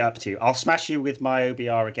 I'll make it up to you. I'll smash you with my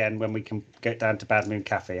OBR again when we can get down to Bad Moon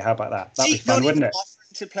Cafe. How about that? That'd be fun, wouldn't it?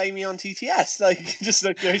 To play me on TTS,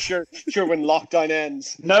 sure when lockdown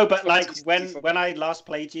ends. No, but when I last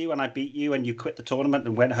played you and I beat you and you quit the tournament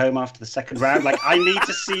and went home after the second round, I need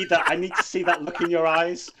to see that. I need to see that look in your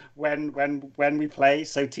eyes when we play.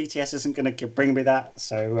 So TTS isn't going to bring me that.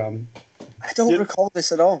 So I don't recall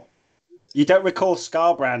this at all. You don't recall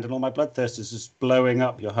Scarbrand and all my Bloodthirsters just blowing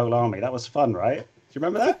up your whole army? That was fun, right? Do you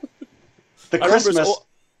remember that? The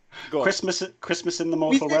Christmas in the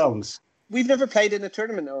Mortal Realms. We've never played in a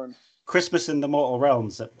tournament, Owen. Christmas in the Mortal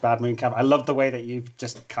Realms at Bad Moon Camp. I love the way that you've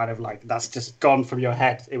just kind of that's just gone from your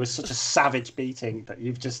head. It was such a savage beating that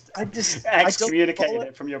you've just excommunicated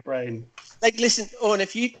it from your brain. Listen, Owen,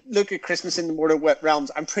 if you look at Christmas in the Mortal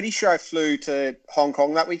Realms, I'm pretty sure I flew to Hong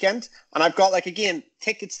Kong that weekend, and I've got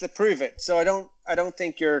tickets to prove it. So I don't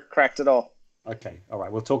think you're correct at all. Okay, all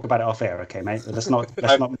right. We'll talk about it off air, okay, mate? Let's not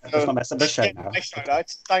mess up the show now.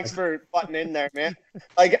 Thanks for butting in there, man.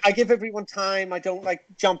 I give everyone time. I don't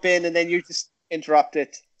jump in and then you just interrupt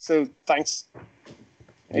it. So thanks.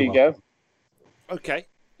 There you go. Okay.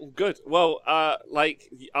 Good. Well,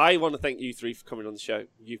 I want to thank you three for coming on the show.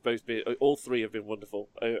 You've both been, all three have been wonderful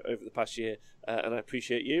over the past year, and I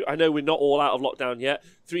appreciate you. I know we're not all out of lockdown yet.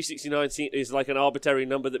 369 is like an arbitrary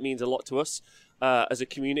number that means a lot to us as a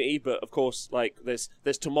community, but of course, like there's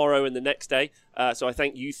tomorrow and the next day. So I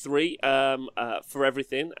thank you three for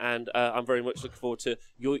everything, and I'm very much looking forward to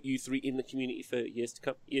you three in the community for years to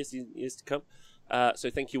come. So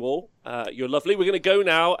thank you all. You're lovely. We're going to go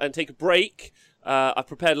now and take a break. I've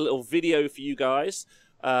prepared a little video for you guys,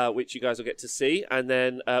 which you guys will get to see, and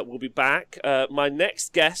then we'll be back. My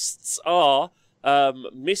next guests are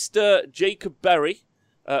Mr. Jacob Berry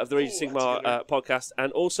of the Rage of Sigmar podcast,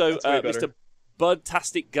 and also Mr.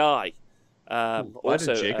 Budtastic Guy. Why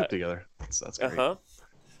did Jacob together? That's great.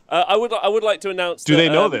 I would like to announce. Do they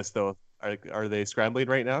know this though? Are they scrambling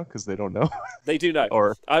right now because they don't know? They do know.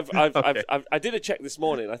 Or I did a check this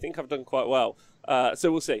morning. I think I've done quite well.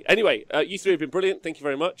 So we'll see. Anyway, you three have been brilliant. Thank you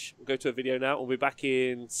very much. We'll go to a video now. We'll be back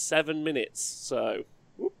in 7 minutes. So,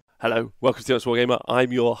 hello, welcome to The Honest Wargamer.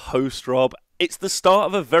 I'm your host, Rob. It's the start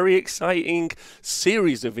of a very exciting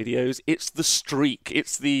series of videos. It's the streak.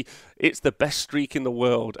 It's the best streak in the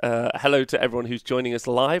world. Hello to everyone who's joining us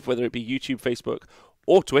live, whether it be YouTube, Facebook,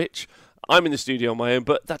 or Twitch. I'm in the studio on my own,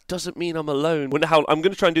 but that doesn't mean I'm alone. I'm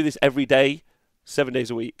going to try and do this every day, 7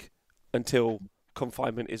 days a week, until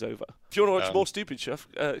confinement is over. If you want to watch more stupid stuff,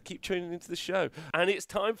 keep tuning into the show. And it's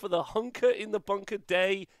time for the Hunker in the Bunker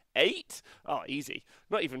Day 8. Oh, easy.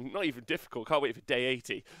 Not even difficult. Can't wait for day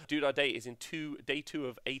 80. Dude, our date is in day 2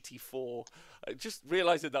 of 84. Just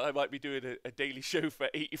realising that I might be doing a daily show for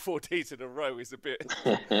 84 days in a row is a bit.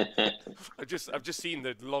 I've just seen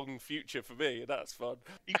the long future for me, and that's fun.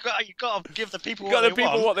 You got to give the people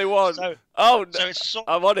what they want. So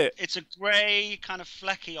I'm on it. It's a grey kind of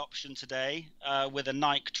flecky option today with a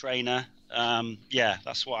Nike trainer. Yeah,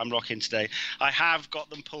 that's what I'm rocking today. I have got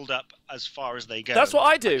them pulled up as far as they go. That's what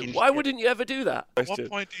I do. Why wouldn't you ever do that? At what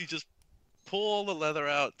point do you just pull the leather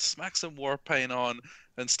out, smack some war paint on,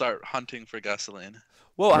 and start hunting for gasoline?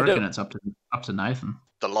 Well, I reckon it's up to Nathan.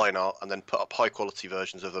 The line art, and then put up high quality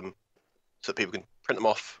versions of them so that people can print them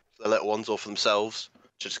off for their little ones or for themselves,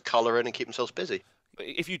 just colour in and keep themselves busy.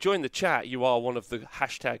 If you join the chat, you are one of the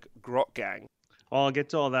hashtag Grot Gang. Well, I'll get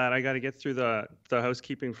to all that. I got to get through the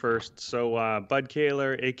housekeeping first. So Bud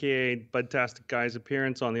Kaler, a.k.a. Budtastic Guy's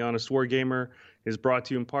appearance on The Honest Wargamer is brought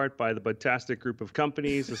to you in part by the Budtastic Group of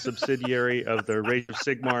Companies, a subsidiary of the Rage of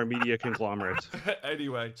Sigmar media conglomerate.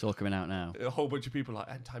 Anyway. It's all coming out now. A whole bunch of people are like,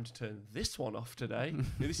 and time to turn this one off today.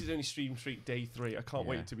 This is only Stream Street Day 3. I can't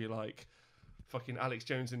wait to be like fucking Alex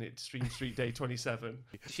Jones in it, Stream Street Day 27.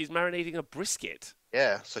 She's marinating a brisket.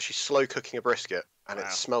 Yeah, so she's slow cooking a brisket, and it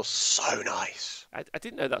smells so nice. I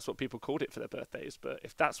didn't know that's what people called it for their birthdays, but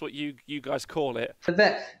if that's what you guys call it.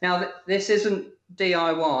 Now, this isn't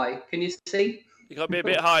DIY. Can you see? You got to be a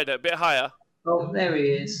bit higher. Oh, there he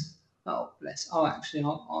is. Oh, bless. Oh, actually,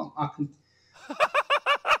 I can. He's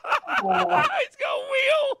got a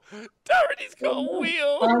wheel. Darren, he's got a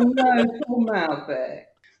wheel. I know, come out there.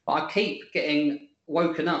 But I keep getting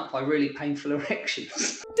woken up by really painful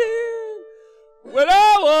erections. When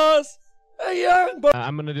I was a young boy.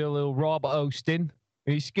 I'm going to do a little Rob Austin.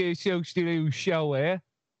 He's going to do a little show here.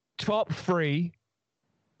 Top 3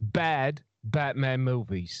 bad Batman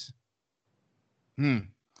movies.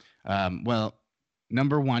 Well,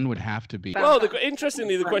 number 1 would have to be. Well,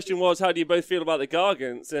 interestingly, the question was, how do you both feel about the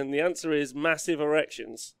Gargants? And the answer is massive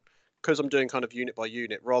erections. Because I'm doing kind of unit by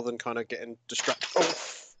unit rather than kind of getting distracted.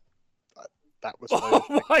 Oh, that was.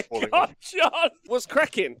 Oh my God, John! What's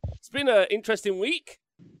cracking? It's been an interesting week,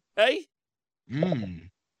 eh?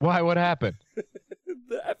 Why? What happened?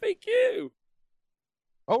 The FAQ.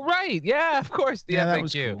 Oh, right. Yeah, of course. The FAQ. That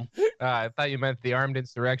was cool. I thought you meant the armed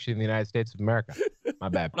insurrection in the United States of America. My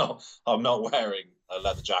bad. No, I'm not wearing a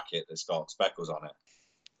leather jacket that's got speckles on it.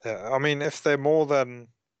 Yeah, I mean, if they're more than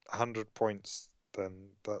 100 points, then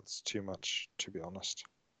that's too much, to be honest.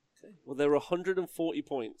 Okay. Well, there are 140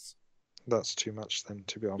 points. That's too much, then,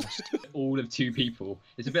 to be honest. All of 2 people.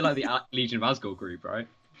 It's a bit like the Legion of Asgore group, right?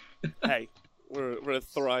 Hey, we're a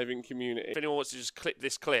thriving community. If anyone wants to just clip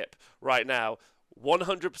this clip right now,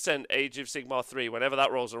 100% Age of Sigmar 3, whenever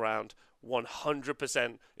that rolls around,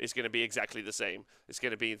 100% is going to be exactly the same. It's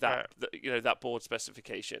going to be that, that board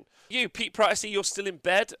specification. You, Pete Price, you're still in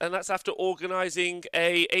bed, and that's after organising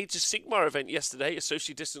a Age of Sigmar event yesterday, a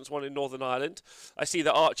socially distanced one in Northern Ireland. I see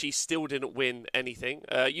that Archie still didn't win anything.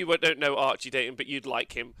 You don't know Archie Dayton, but you'd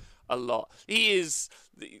like him a lot. He is,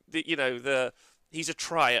 he's a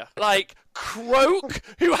trier. Like Croak,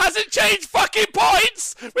 who hasn't changed fucking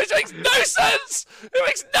points, which makes no sense. It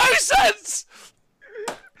makes no sense.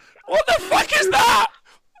 What the fuck is that?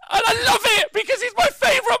 And I love it because he's my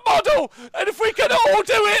favourite model. And if we can all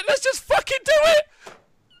do it, let's just fucking do it.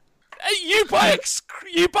 You buy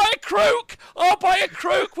a Croak, I'll buy a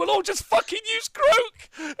Croak, we'll all just fucking use Croak,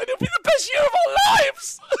 and it'll be the best year of our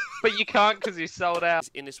lives! But you can't because he's sold out.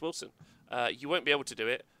 Innes Wilson, you won't be able to do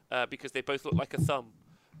it because they both look like a thumb.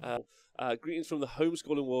 Greetings from the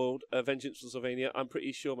homeschooling world, Vengeance from Sylvania. I'm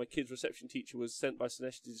pretty sure my kid's reception teacher was sent by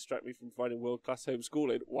Sinesh to distract me from providing world-class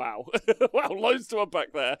homeschooling. Wow. Wow, loads to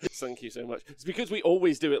unpack there. Thank you so much. It's because we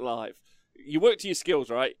always do it live. You work to your skills,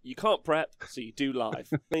 right? You can't prep, so you do live.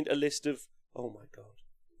 Made a list of... Oh my god.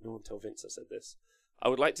 No one tell Vince I said this. I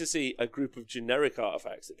would like to see a group of generic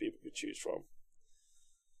artifacts that people could choose from.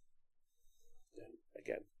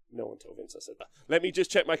 Again, no one tell Vince I said that. Let me just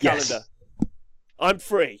check my calendar. Yes. I'm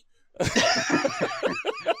free.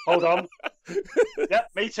 Hold on. Yep,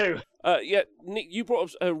 me too. Yeah, Nick, you brought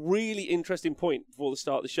up a really interesting point before the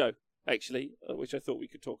start of the show, actually, which I thought we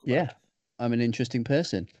could talk about. Yeah, I'm an interesting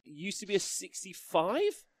person. It used to be a 65?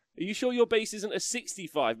 Are you sure your base isn't a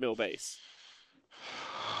 65mm base?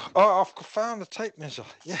 Oh, I've found a tape measure.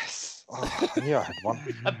 Yes. Oh, I knew I had one.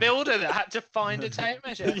 A builder that had to find a tape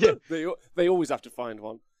measure. Yeah, they always have to find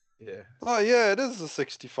one. Yeah. Oh, yeah, it is a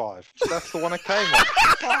 65. That's the one I came on.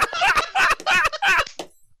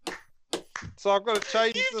 So I've got to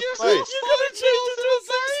change the space. You've got to change it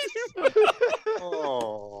to a 65.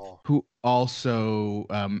 Oh. Who also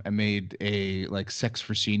made a Sex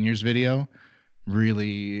for Seniors video.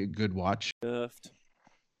 Really good watch. Nerfed.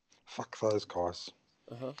 Fuck those guys.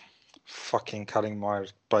 Uh-huh. Fucking cutting my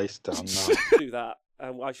base down now. Do that,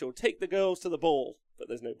 and I shall take the girls to the ball. But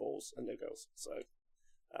there's no balls and no girls, so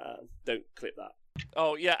don't clip that.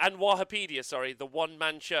 Oh, yeah, and Wahapedia, sorry, the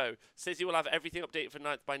one-man show, says he will have everything updated for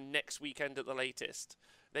 9th by next weekend at the latest.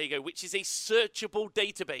 There you go, which is a searchable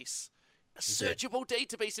database. A searchable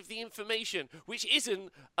database of the information, which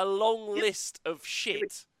isn't a long list of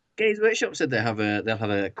shit. Games Workshop said they'll have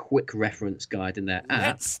a quick reference guide in their app.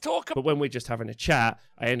 Let's talk. But when we're just having a chat,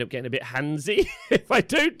 I end up getting a bit handsy if I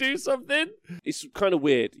don't do something. It's kind of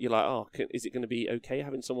weird. You're like, oh, is it going to be okay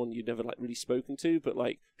having someone you've never really spoken to? But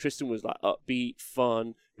Tristan was upbeat,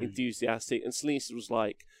 fun, enthusiastic, and Selena was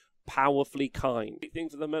powerfully kind. Big thing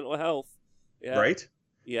for the mental health. Yeah. Right?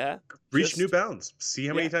 Yeah. Reach new bounds. See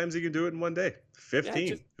how many times you can do it in one day.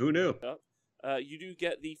 15. Who knew? You do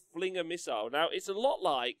get the Flinger missile. Now, it's a lot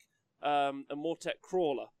like a Mortek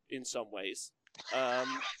crawler in some ways.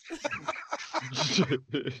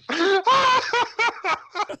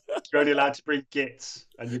 You're only allowed to bring gits,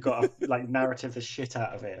 and you've got to narrative the shit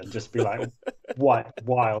out of it and just be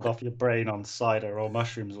wild off your brain on cider or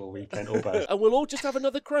mushrooms all weekend or both. And we'll all just have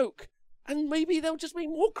another croak, and maybe they'll just make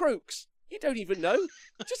more croaks. You don't even know.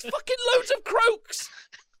 Just fucking loads of croaks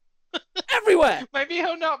everywhere. Maybe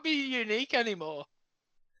he'll not be unique anymore.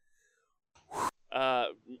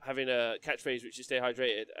 Having a catchphrase which is stay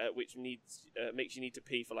hydrated, which makes you need to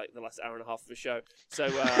pee for the last hour and a half of the show. So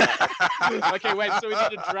okay, wait. So we need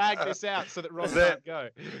to drag this out so that Ross can't go.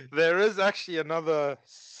 There is actually another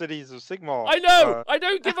Cities of Sigmar. I know. I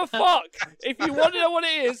don't give a fuck. If you want to know what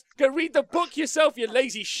it is, go read the book yourself, you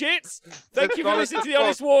lazy shits. Thank you for listening to the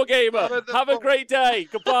Honest Wargamer. Have a great day.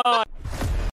 Goodbye.